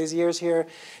spent all these years here,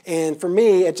 and for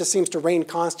me, it just seems to rain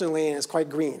constantly and it's quite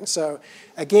green. So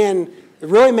again, it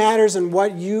really matters in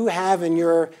what you have in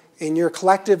your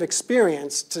collective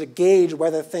experience to gauge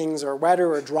whether things are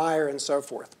wetter or drier and so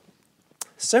forth.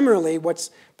 Similarly, what's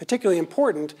particularly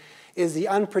important is the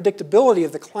unpredictability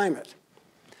of the climate.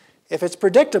 If it's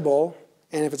predictable,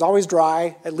 and if it's always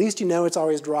dry, at least you know it's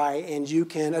always dry, and you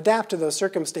can adapt to those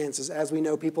circumstances, as we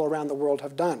know people around the world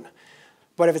have done.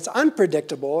 But if it's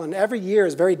unpredictable, and every year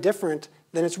is very different,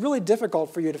 then it's really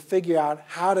difficult for you to figure out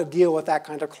how to deal with that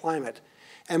kind of climate.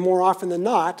 And more often than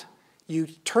not, you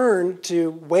turn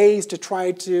to ways to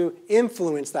try to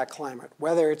influence that climate,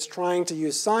 whether it's trying to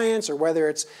use science or whether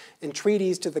it's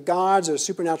entreaties to the gods or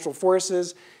supernatural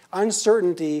forces.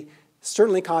 Uncertainty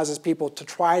certainly causes people to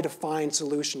try to find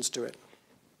solutions to it.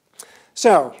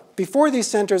 So, before these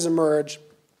centers emerge,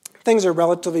 things are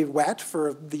relatively wet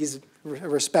for these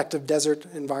respective desert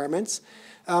environments.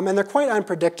 And they're quite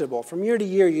unpredictable. From year to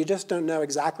year, you just don't know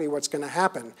exactly what's going to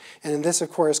happen. And this,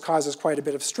 of course, causes quite a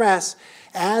bit of stress.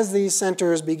 As these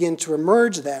centers begin to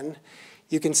emerge then,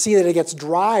 you can see that it gets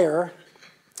drier,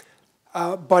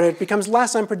 but it becomes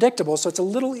less unpredictable, so it's a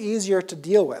little easier to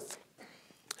deal with.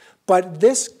 But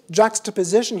this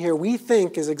juxtaposition here, we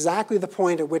think, is exactly the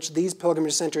point at which these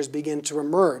pilgrimage centers begin to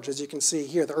emerge, as you can see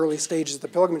here, the early stages of the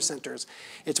pilgrimage centers.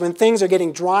 It's when things are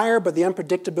getting drier, but the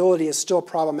unpredictability is still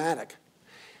problematic.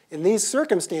 In these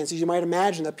circumstances, you might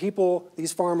imagine that people,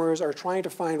 these farmers, are trying to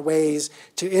find ways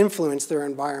to influence their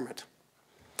environment.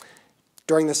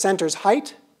 During the center's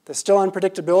height, there's still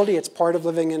unpredictability. It's part of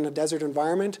living in a desert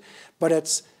environment, but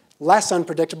it's less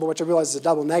unpredictable, which I realize is a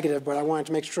double negative, but I wanted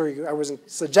to make sure I wasn't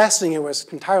suggesting it was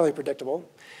entirely predictable.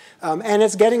 And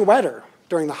it's getting wetter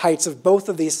during the heights of both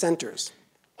of these centers.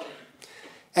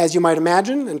 As you might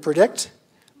imagine and predict,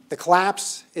 the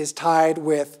collapse is tied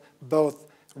with both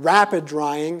rapid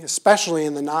drying, especially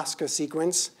in the Nasca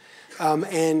sequence,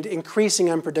 and increasing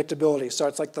unpredictability. So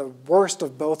it's like the worst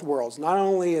of both worlds. Not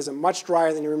only is it much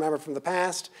drier than you remember from the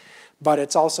past, but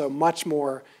it's also much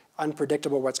more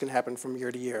unpredictable what's going to happen from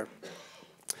year to year.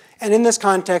 And in this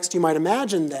context, you might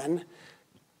imagine then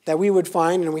that we would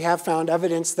find, and we have found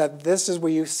evidence that this is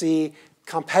where you see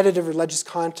competitive religious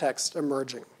context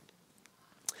emerging.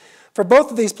 For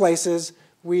both of these places,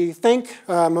 we think,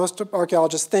 most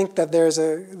archaeologists think that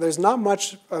there's not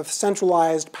much of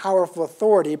centralized, powerful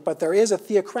authority, but there is a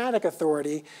theocratic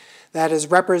authority that is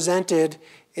represented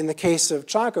in the case of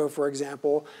Chaco, for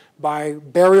example, by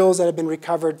burials that have been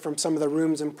recovered from some of the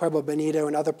rooms in Pueblo Bonito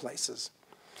and other places.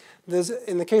 There's,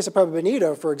 in the case of Pueblo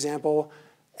Bonito, for example,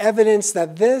 evidence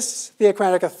that this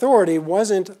theocratic authority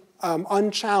wasn't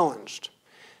unchallenged.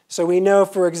 So we know,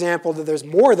 for example, that there's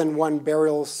more than one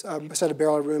set of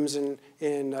burial rooms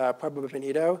in Pueblo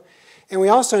Bonito. And we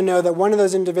also know that one of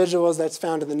those individuals that's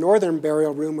found in the northern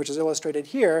burial room, which is illustrated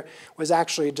here, was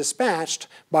actually dispatched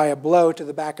by a blow to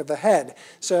the back of the head.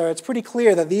 So it's pretty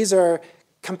clear that these are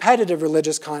competitive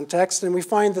religious contexts, and we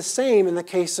find the same in the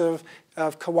case of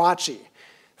Kawachi.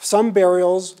 Some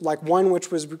burials, like one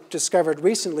which was discovered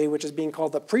recently, which is being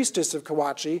called the Priestess of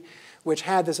Kawachi, which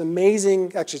had this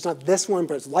amazing, actually it's not this one,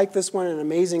 but it's like this one, an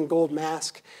amazing gold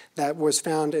mask that was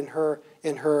found in her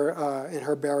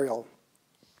burial.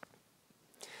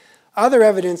 Other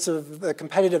evidence of the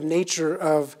competitive nature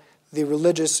of the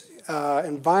religious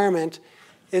environment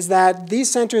is that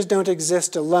these centers don't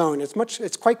exist alone.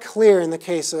 It's quite clear in the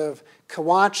case of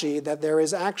Kawachi that there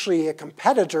is actually a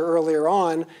competitor earlier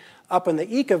on up in the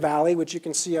Ica Valley, which you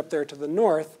can see up there to the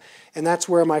north, and that's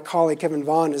where my colleague Kevin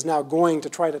Vaughn is now going to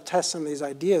try to test some of these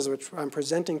ideas which I'm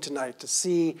presenting tonight to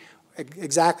see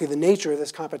exactly the nature of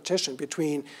this competition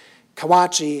between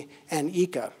Kawachi and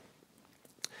Ica.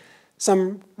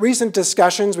 Some recent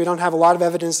discussions, we don't have a lot of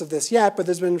evidence of this yet, but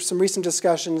there's been some recent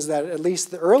discussions that at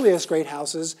least the earliest great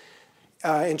houses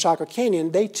in Chaco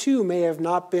Canyon, they too may have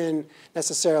not been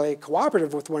necessarily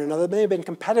cooperative with one another, they may have been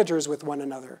competitors with one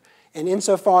another. And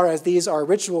insofar as these are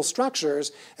ritual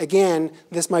structures, again,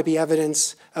 this might be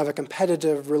evidence of a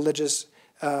competitive religious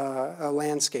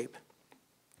landscape.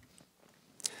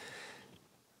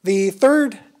 The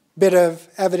third bit of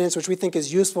evidence which we think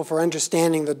is useful for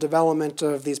understanding the development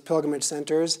of these pilgrimage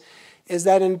centers is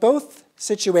that in both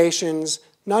situations,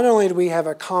 not only do we have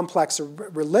a complex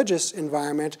religious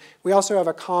environment, we also have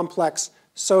a complex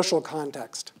social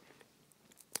context.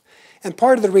 And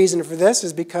part of the reason for this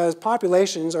is because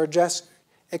populations are just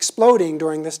exploding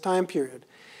during this time period.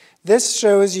 This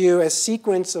shows you a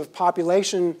sequence of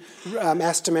population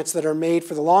estimates that are made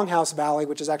for the Longhouse Valley,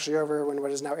 which is actually over in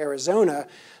what is now Arizona,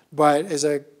 but is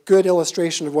a good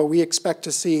illustration of what we expect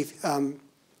to see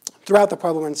throughout the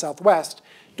Pueblo and Southwest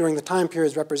during the time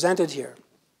periods represented here.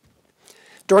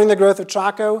 During the growth of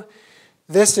Chaco,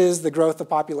 this is the growth of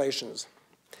populations.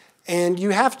 And you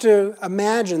have to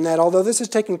imagine that although this is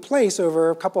taking place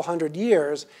over a couple hundred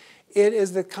years, it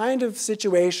is the kind of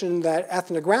situation that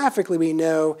ethnographically we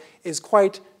know is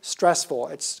quite stressful.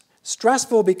 It's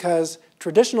stressful because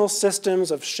traditional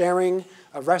systems of sharing,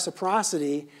 of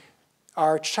reciprocity,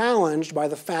 are challenged by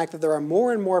the fact that there are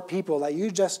more and more people that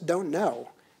you just don't know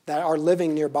that are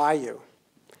living nearby you.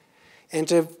 And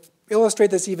to illustrate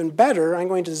this even better, I'm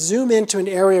going to zoom into an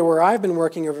area where I've been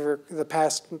working over the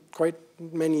past quite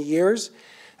many years.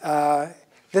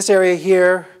 This area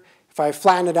here, if I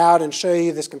flatten it out and show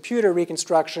you this computer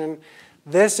reconstruction,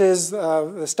 this is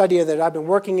the study that I've been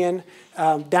working in.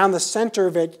 Down the center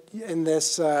of it in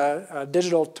this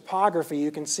digital topography,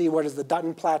 you can see what is the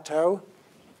Dutton Plateau.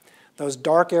 Those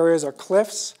dark areas are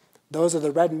cliffs. Those are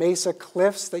the Red Mesa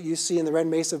cliffs that you see in the Red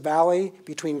Mesa Valley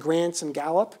between Grants and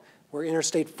Gallup, where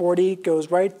Interstate 40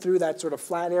 goes right through that sort of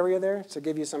flat area there, to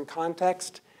give you some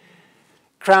context.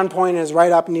 Crown Point is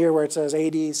right up near where it says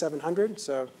 8,700,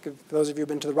 so for those of you who've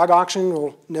been to the rug auction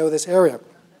will know this area.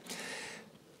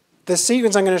 The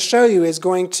sequence I'm going to show you is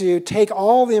going to take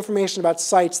all the information about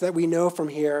sites that we know from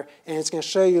here, and it's going to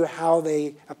show you how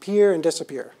they appear and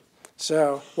disappear.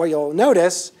 So what you'll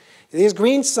notice, these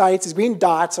green sites, these green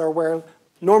dots are where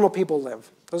normal people live.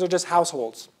 Those are just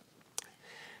households.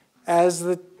 As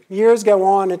the years go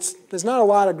on, there's not a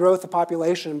lot of growth of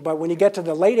population, but when you get to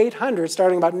the late 800s,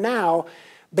 starting about now,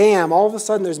 bam, all of a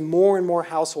sudden there's more and more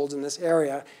households in this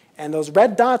area, and those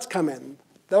red dots come in.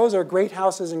 Those are great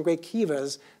houses and great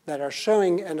kivas that are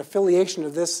showing an affiliation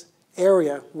of this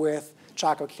area with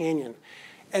Chaco Canyon.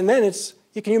 And then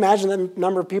can you imagine the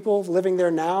number of people living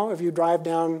there now if you drive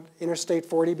down Interstate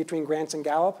 40 between Grants and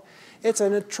Gallup? It's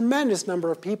a tremendous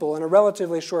number of people in a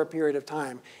relatively short period of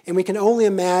time. And we can only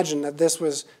imagine that this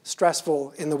was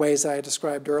stressful in the ways that I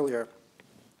described earlier.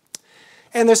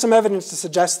 And there's some evidence to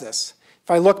suggest this. If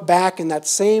I look back in that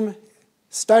same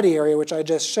study area, which I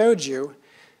just showed you,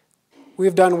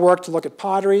 we've done work to look at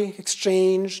pottery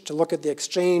exchange, to look at the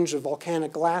exchange of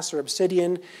volcanic glass or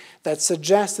obsidian that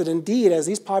suggests that indeed, as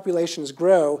these populations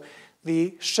grow,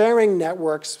 the sharing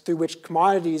networks through which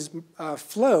commodities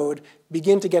flowed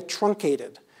begin to get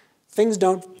truncated. Things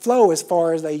don't flow as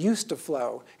far as they used to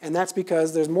flow, and that's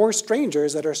because there's more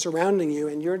strangers that are surrounding you,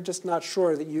 and you're just not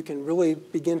sure that you can really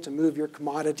begin to move your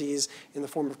commodities in the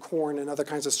form of corn and other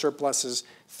kinds of surpluses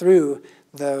through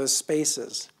those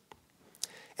spaces.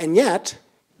 And yet,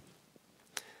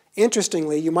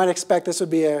 interestingly, you might expect this would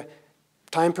be a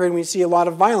time period when you see a lot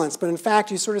of violence, but in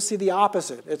fact, you sort of see the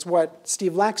opposite. It's what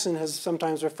Steve Lexon has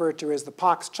sometimes referred to as the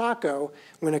Pax Chaco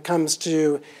when it comes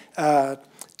to the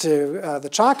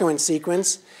Chacoan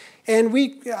sequence. And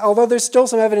although there's still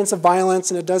some evidence of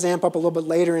violence, and it does amp up a little bit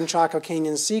later in Chaco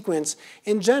Canyon's sequence,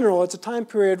 in general, it's a time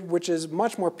period which is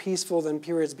much more peaceful than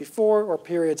periods before or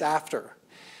periods after.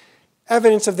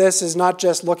 Evidence of this is not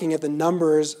just looking at the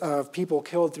numbers of people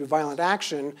killed through violent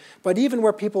action, but even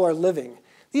where people are living.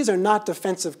 These are not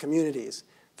defensive communities.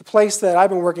 The place that I've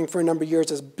been working for a number of years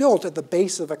is built at the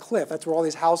base of a cliff. That's where all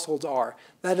these households are.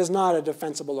 That is not a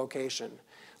defensible location.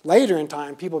 Later in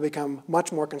time, people become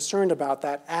much more concerned about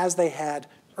that, as they had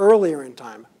earlier in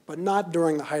time, but not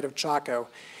during the height of Chaco. In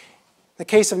the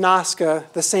case of Nasca,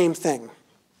 the same thing.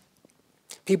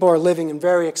 People are living in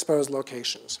very exposed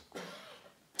locations.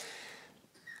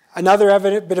 Another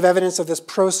bit of evidence of this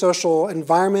pro-social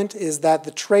environment is that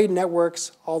the trade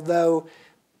networks, although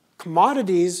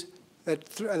commodities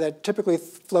that typically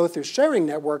flow through sharing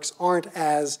networks aren't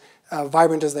as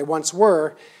vibrant as they once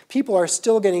were, people are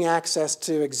still getting access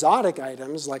to exotic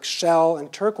items like shell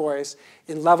and turquoise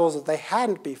in levels that they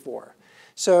hadn't before.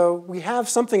 So we have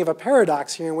something of a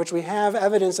paradox here in which we have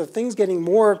evidence of things getting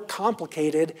more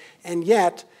complicated, and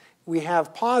yet we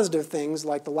have positive things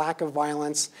like the lack of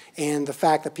violence and the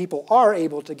fact that people are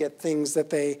able to get things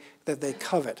that they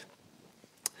covet.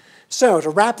 So to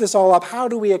wrap this all up, how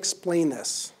do we explain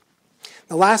this?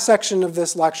 The last section of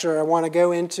this lecture, I want to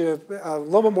go into a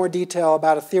little bit more detail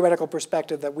about a theoretical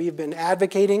perspective that we've been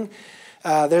advocating.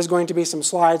 There's going to be some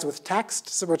slides with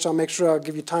text, which I'll make sure I'll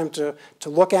give you time to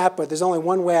look at, but there's only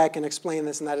one way I can explain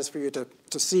this, and that is for you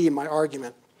to see my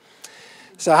argument.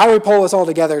 So how do we pull this all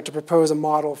together to propose a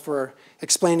model for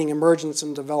explaining emergence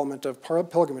and development of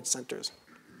pilgrimage centers?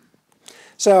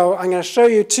 So I'm going to show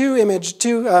you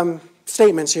two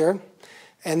statements here,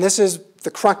 and this is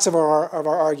the crux of our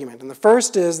argument. And the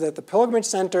first is that the pilgrimage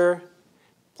center,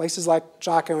 places like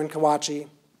Chaco and Kawachi,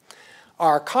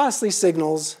 are costly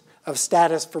signals of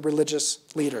status for religious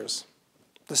leaders.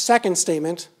 The second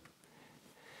statement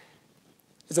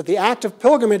is that the act of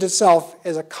pilgrimage itself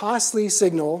is a costly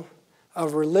signal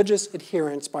of religious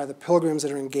adherence by the pilgrims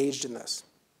that are engaged in this.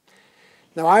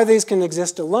 Now, either of these can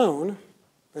exist alone,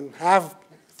 and have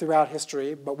throughout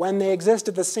history, but when they exist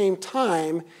at the same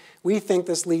time, we think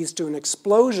this leads to an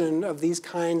explosion of these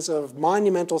kinds of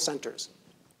monumental centers.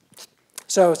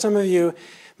 So some of you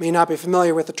may not be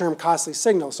familiar with the term costly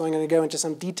signal, so I'm going to go into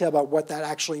some detail about what that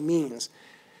actually means.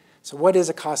 So what is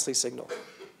a costly signal?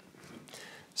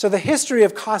 So the history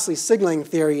of costly signaling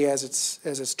theory, as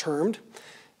it's termed,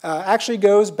 actually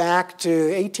goes back to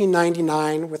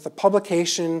 1899 with the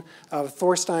publication of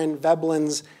Thorstein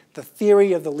Veblen's the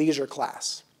theory of the leisure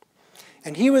class.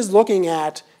 And he was looking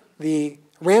at the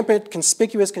rampant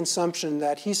conspicuous consumption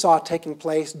that he saw taking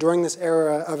place during this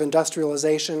era of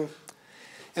industrialization.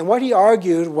 And what he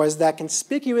argued was that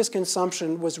conspicuous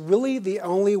consumption was really the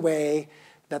only way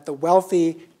that the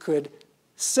wealthy could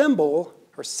symbol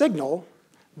or signal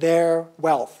their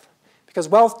wealth. Because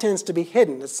wealth tends to be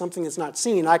hidden. It's something that's not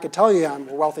seen. I could tell you I'm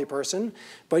a wealthy person,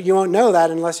 but you won't know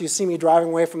that unless you see me driving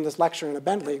away from this lecture in a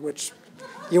Bentley, which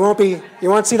you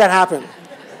won't see that happen.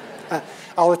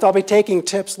 I'll be taking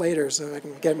tips later so I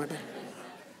can get my.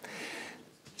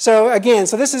 So again,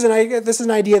 this is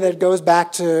an idea that goes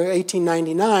back to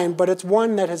 1899, but it's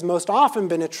one that has most often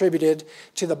been attributed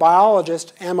to the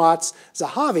biologist Amos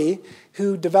Zahavi,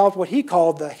 who developed what he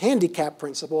called the handicap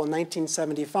principle in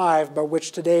 1975, but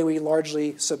which today we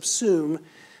largely subsume,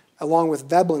 along with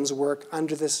Veblen's work,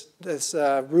 under this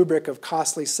rubric of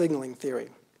costly signaling theory.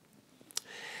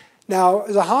 Now,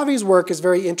 Zahavi's work is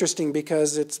very interesting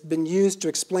because it's been used to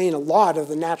explain a lot of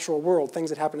the natural world, things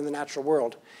that happen in the natural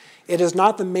world. It is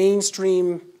not the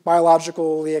mainstream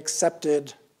biologically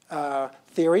accepted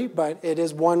theory, but it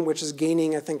is one which is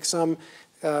gaining, I think, some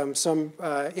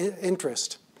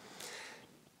interest.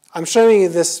 I'm showing you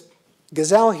this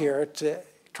gazelle here to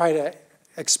try to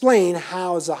explain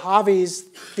how Zahavi's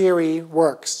theory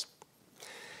works.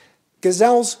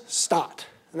 Gazelles stot,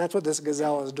 and that's what this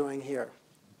gazelle is doing here.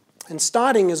 And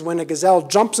stotting is when a gazelle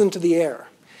jumps into the air.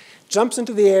 Jumps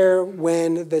into the air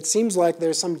when it seems like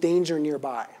there's some danger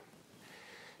nearby.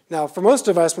 Now, for most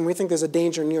of us, when we think there's a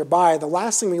danger nearby, the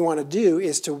last thing we want to do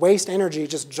is to waste energy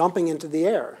just jumping into the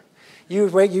air. You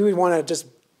would want to just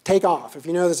take off. If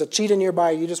you know there's a cheetah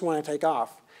nearby, you just want to take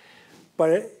off.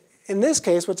 But in this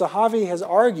case, what Zahavi has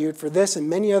argued for this and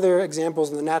many other examples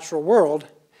in the natural world,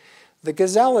 the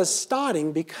gazelle is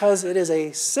stotting because it is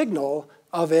a signal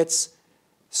of its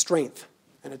strength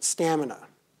and its stamina.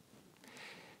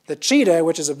 The cheetah,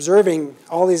 which is observing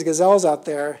all these gazelles out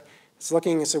there, is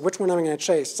looking and says, which one am I going to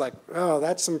chase? It's like, oh,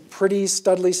 that's some pretty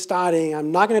studly stotting.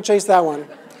 I'm not going to chase that one.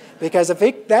 Because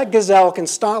if that gazelle can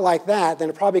stot like that, then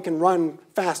it probably can run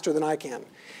faster than I can.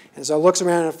 And so it looks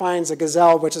around and finds a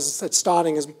gazelle, which is its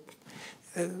stotting is,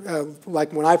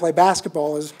 like when I play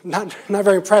basketball, is not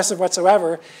very impressive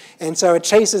whatsoever. And so it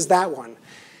chases that one.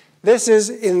 This is,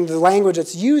 in the language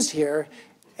that's used here,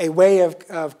 a way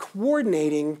of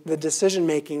coordinating the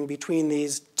decision-making between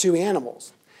these two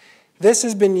animals. This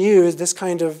has been used, this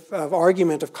kind of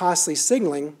argument of costly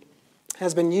signaling,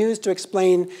 has been used to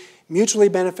explain mutually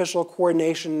beneficial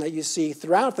coordination that you see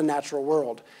throughout the natural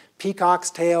world. Peacocks'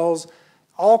 tails,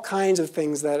 all kinds of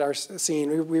things that are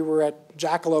seen. We were at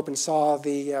Jackalope and saw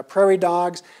the prairie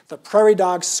dogs. The prairie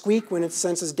dog's squeak when it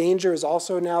senses danger is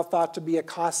also now thought to be a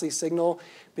costly signal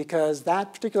because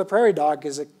that particular prairie dog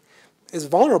is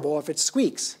vulnerable if it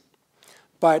squeaks.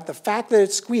 But the fact that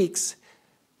it squeaks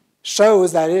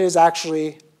shows that it is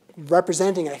actually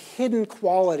representing a hidden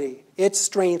quality, its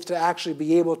strength to actually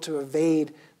be able to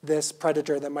evade this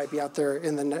predator that might be out there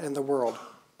in the world.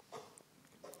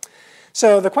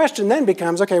 So the question then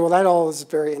becomes, okay, well that all is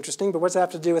very interesting, but what's that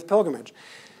have to do with pilgrimage?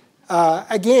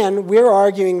 Again, we're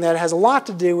arguing that it has a lot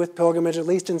to do with pilgrimage, at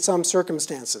least in some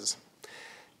circumstances.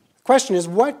 The question is,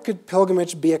 what could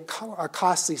pilgrimage be a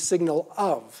costly signal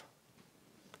of?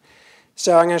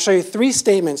 So I'm going to show you three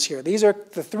statements here. These are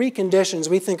the three conditions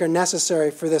we think are necessary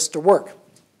for this to work.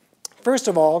 First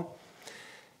of all,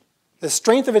 the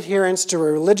strength of adherence to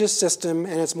a religious system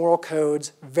and its moral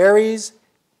codes varies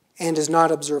and is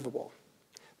not observable.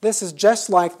 This is just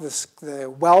like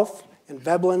the wealth in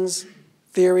Veblen's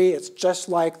theory. It's just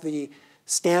like the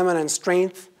stamina and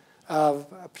strength of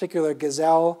a particular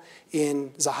gazelle in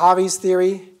Zahavi's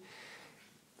theory.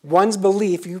 One's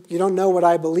belief, you don't know what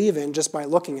I believe in just by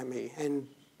looking at me. And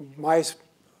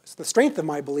the strength of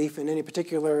my belief in any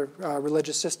particular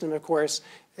religious system, of course,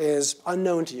 is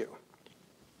unknown to you.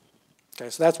 Okay,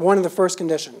 so that's one of the first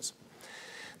conditions.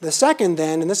 The second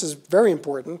then, and this is very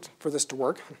important for this to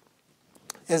work,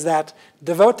 is that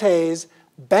devotees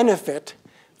benefit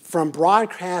from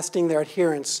broadcasting their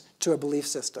adherence to a belief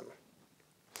system.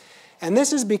 And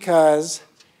this is because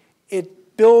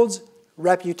it builds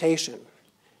reputation.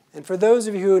 And for those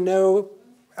of you who know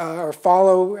or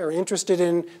follow or are interested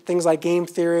in things like game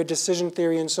theory, decision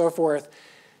theory, and so forth,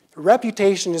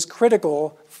 reputation is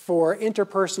critical for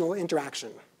interpersonal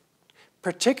interaction,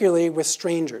 particularly with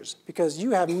strangers, because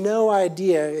you have no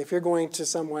idea if you're going to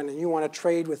someone and you want to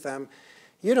trade with them,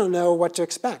 you don't know what to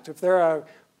expect. If they're a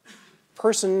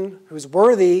person who's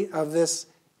worthy of this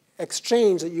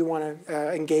exchange that you want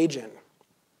to engage in.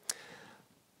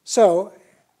 So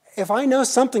if I know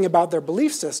something about their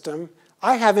belief system,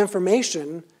 I have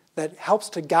information that helps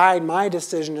to guide my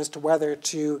decision as to whether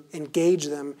to engage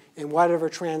them in whatever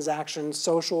transaction,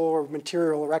 social or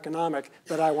material or economic,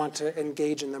 that I want to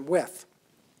engage in them with.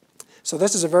 So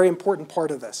this is a very important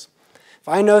part of this. If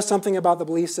I know something about the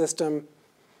belief system,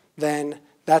 then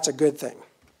that's a good thing.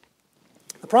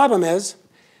 The problem is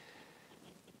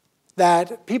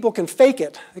that people can fake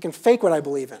it. They can fake what I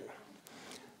believe in.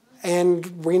 And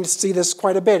we're going to see this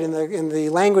quite a bit. In the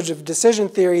language of decision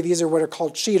theory, these are what are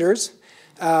called cheaters.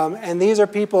 And these are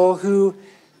people who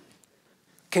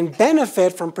can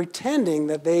benefit from pretending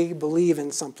that they believe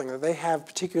in something, that they have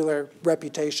particular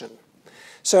reputation.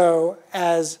 So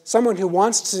as someone who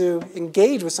wants to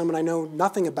engage with someone I know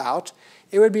nothing about,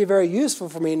 it would be very useful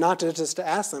for me not to just to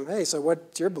ask them, hey, so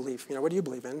what's your belief? What do you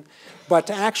believe in? But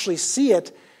to actually see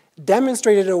it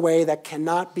demonstrated in a way that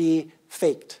cannot be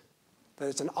faked. That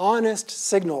it's an honest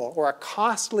signal or a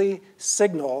costly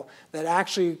signal that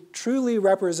actually truly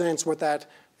represents what that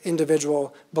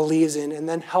individual believes in and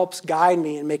then helps guide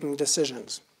me in making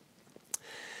decisions.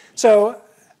 So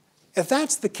if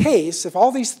that's the case, if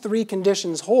all these three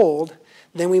conditions hold,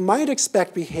 then we might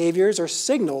expect behaviors or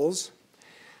signals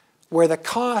where the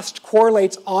cost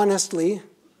correlates honestly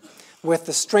with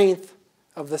the strength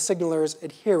of the signaler's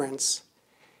adherence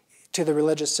to the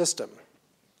religious system.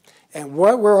 And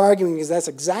what we're arguing is that's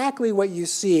exactly what you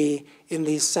see in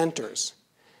these centers.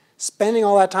 Spending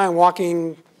all that time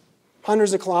walking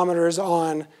hundreds of kilometers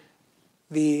on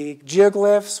the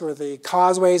geoglyphs or the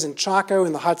causeways in Chaco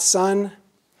in the hot sun,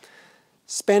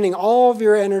 spending all of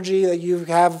your energy that you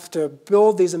have to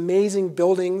build these amazing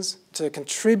buildings, to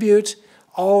contribute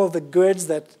all of the goods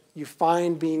that you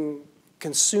find being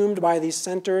consumed by these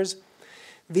centers.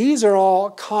 These are all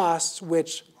costs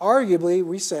which arguably,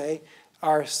 we say,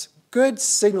 are good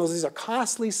signals. These are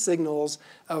costly signals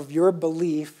of your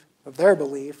belief, of their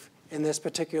belief, in this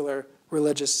particular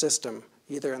religious system,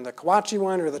 either in the Kawachi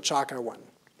one or the Chaco one.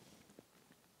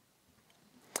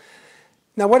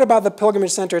 Now, what about the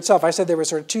pilgrimage center itself? I said there were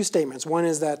sort of two statements. One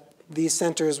is that these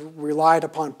centers relied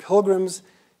upon pilgrims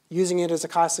using it as a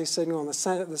costly signal, and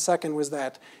the second was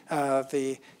that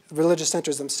the religious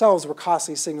centers themselves were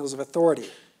costly signals of authority.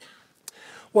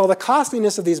 Well, the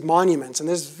costliness of these monuments, and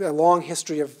there's a long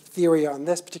history of theory on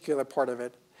this particular part of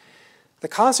it, the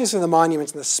costliness of the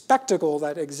monuments and the spectacle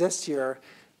that exists here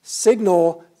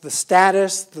signal the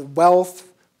status, the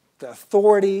wealth, the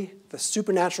authority, the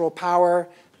supernatural power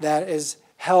that is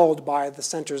held by the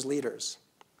center's leaders.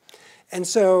 And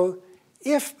so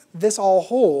if this all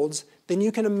holds, then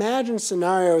you can imagine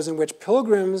scenarios in which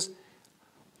pilgrims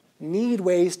need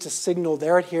ways to signal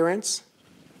their adherence.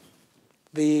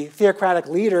 The theocratic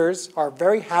leaders are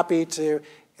very happy to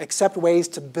accept ways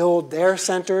to build their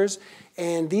centers,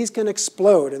 and these can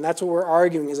explode. And that's what we're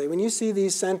arguing, is that when you see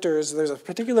these centers, there's a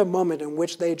particular moment in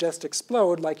which they just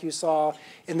explode, like you saw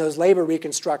in those labor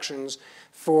reconstructions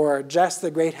for just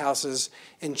the great houses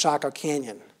in Chaco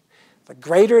Canyon. The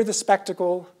greater the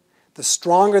spectacle, the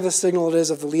stronger the signal it is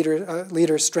of the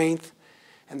leader's strength,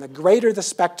 and the greater the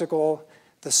spectacle,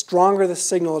 the stronger the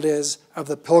signal it is of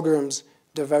the pilgrim's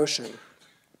devotion.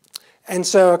 And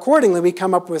so accordingly, we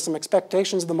come up with some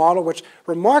expectations of the model which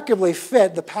remarkably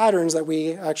fit the patterns that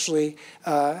we actually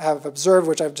have observed,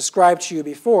 which I've described to you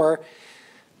before.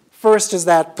 First is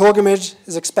that pilgrimage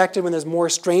is expected when there's more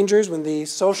strangers, when the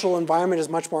social environment is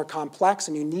much more complex,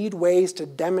 and you need ways to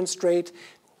demonstrate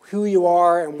who you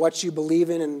are and what you believe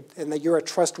in, and that you're a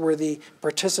trustworthy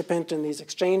participant in these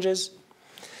exchanges.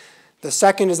 The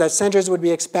second is that centers would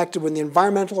be expected when the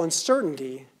environmental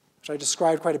uncertainty, which I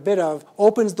described quite a bit of,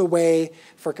 opens the way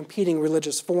for competing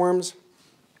religious forms.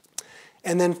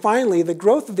 And then finally, the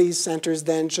growth of these centers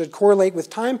then should correlate with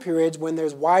time periods when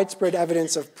there's widespread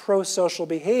evidence of pro-social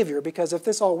behavior, because if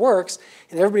this all works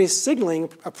and everybody's signaling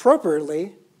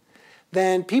appropriately,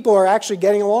 then people are actually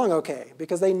getting along okay,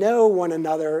 because they know one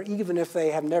another, even if they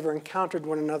have never encountered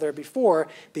one another before,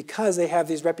 because they have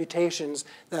these reputations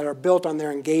that are built on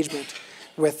their engagement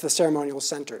with the ceremonial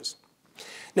centers.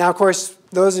 Now, of course,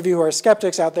 those of you who are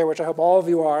skeptics out there, which I hope all of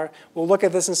you are, will look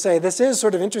at this and say, this is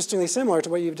sort of interestingly similar to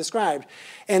what you've described.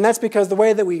 And that's because the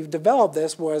way that we've developed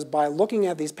this was by looking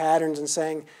at these patterns and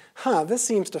saying, this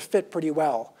seems to fit pretty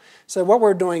well. So what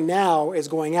we're doing now is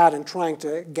going out and trying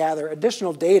to gather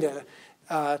additional data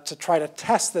to try to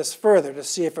test this further to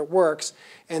see if it works.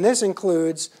 And this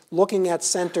includes looking at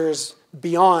centers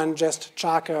beyond just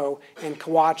Chaco and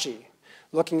Kawachi,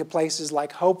 looking at places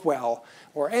like Hopewell,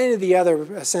 or any of the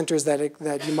other centers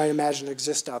that you might imagine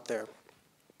exist out there.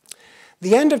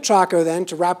 The end of Chaco, then,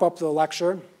 to wrap up the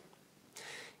lecture,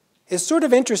 is sort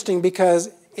of interesting because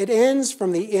it ends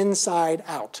from the inside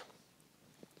out.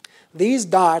 These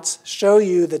dots show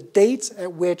you the dates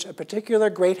at which a particular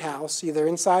great house, either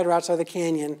inside or outside the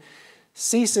canyon,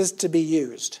 ceases to be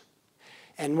used.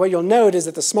 And what you'll note is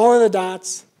that the smaller the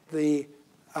dots, the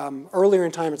earlier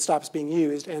in time it stops being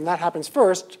used, and that happens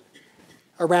first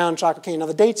around Chaco Canyon. Now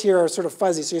the dates here are sort of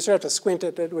fuzzy, so you sort of have to squint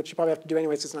at it, which you probably have to do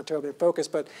anyway, so it's not terribly in focus,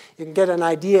 but you can get an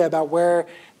idea about where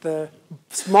the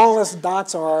smallest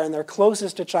dots are, and they're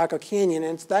closest to Chaco Canyon,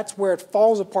 and that's where it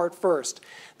falls apart first.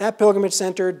 That pilgrimage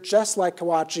center, just like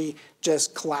Kawachi,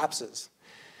 just collapses.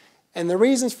 And the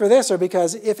reasons for this are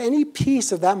because if any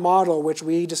piece of that model which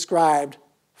we described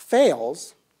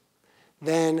fails,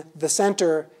 then the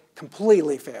center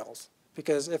completely fails.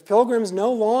 Because if pilgrims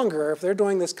no longer, if they're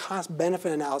doing this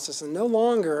cost-benefit analysis, and no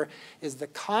longer is the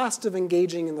cost of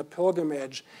engaging in the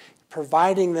pilgrimage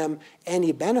providing them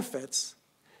any benefits,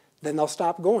 then they'll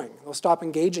stop going. They'll stop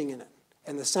engaging in it.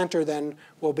 And the center then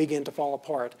will begin to fall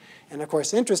apart. And of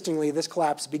course, interestingly, this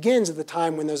collapse begins at the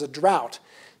time when there's a drought.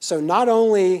 So not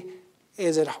only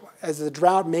is the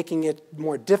drought making it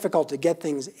more difficult to get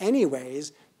things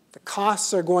anyways, the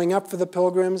costs are going up for the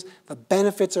pilgrims, the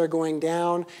benefits are going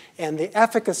down, and the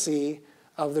efficacy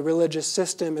of the religious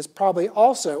system is probably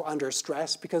also under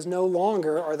stress because no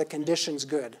longer are the conditions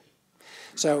good.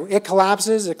 So it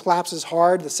collapses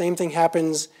hard. The same thing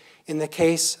happens in the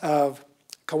case of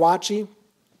Kawachi.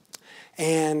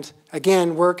 And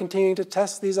again, we're continuing to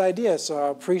test these ideas, so I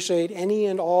appreciate any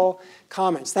and all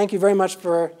comments. Thank you very much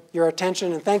for your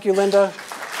attention, and thank you, Linda.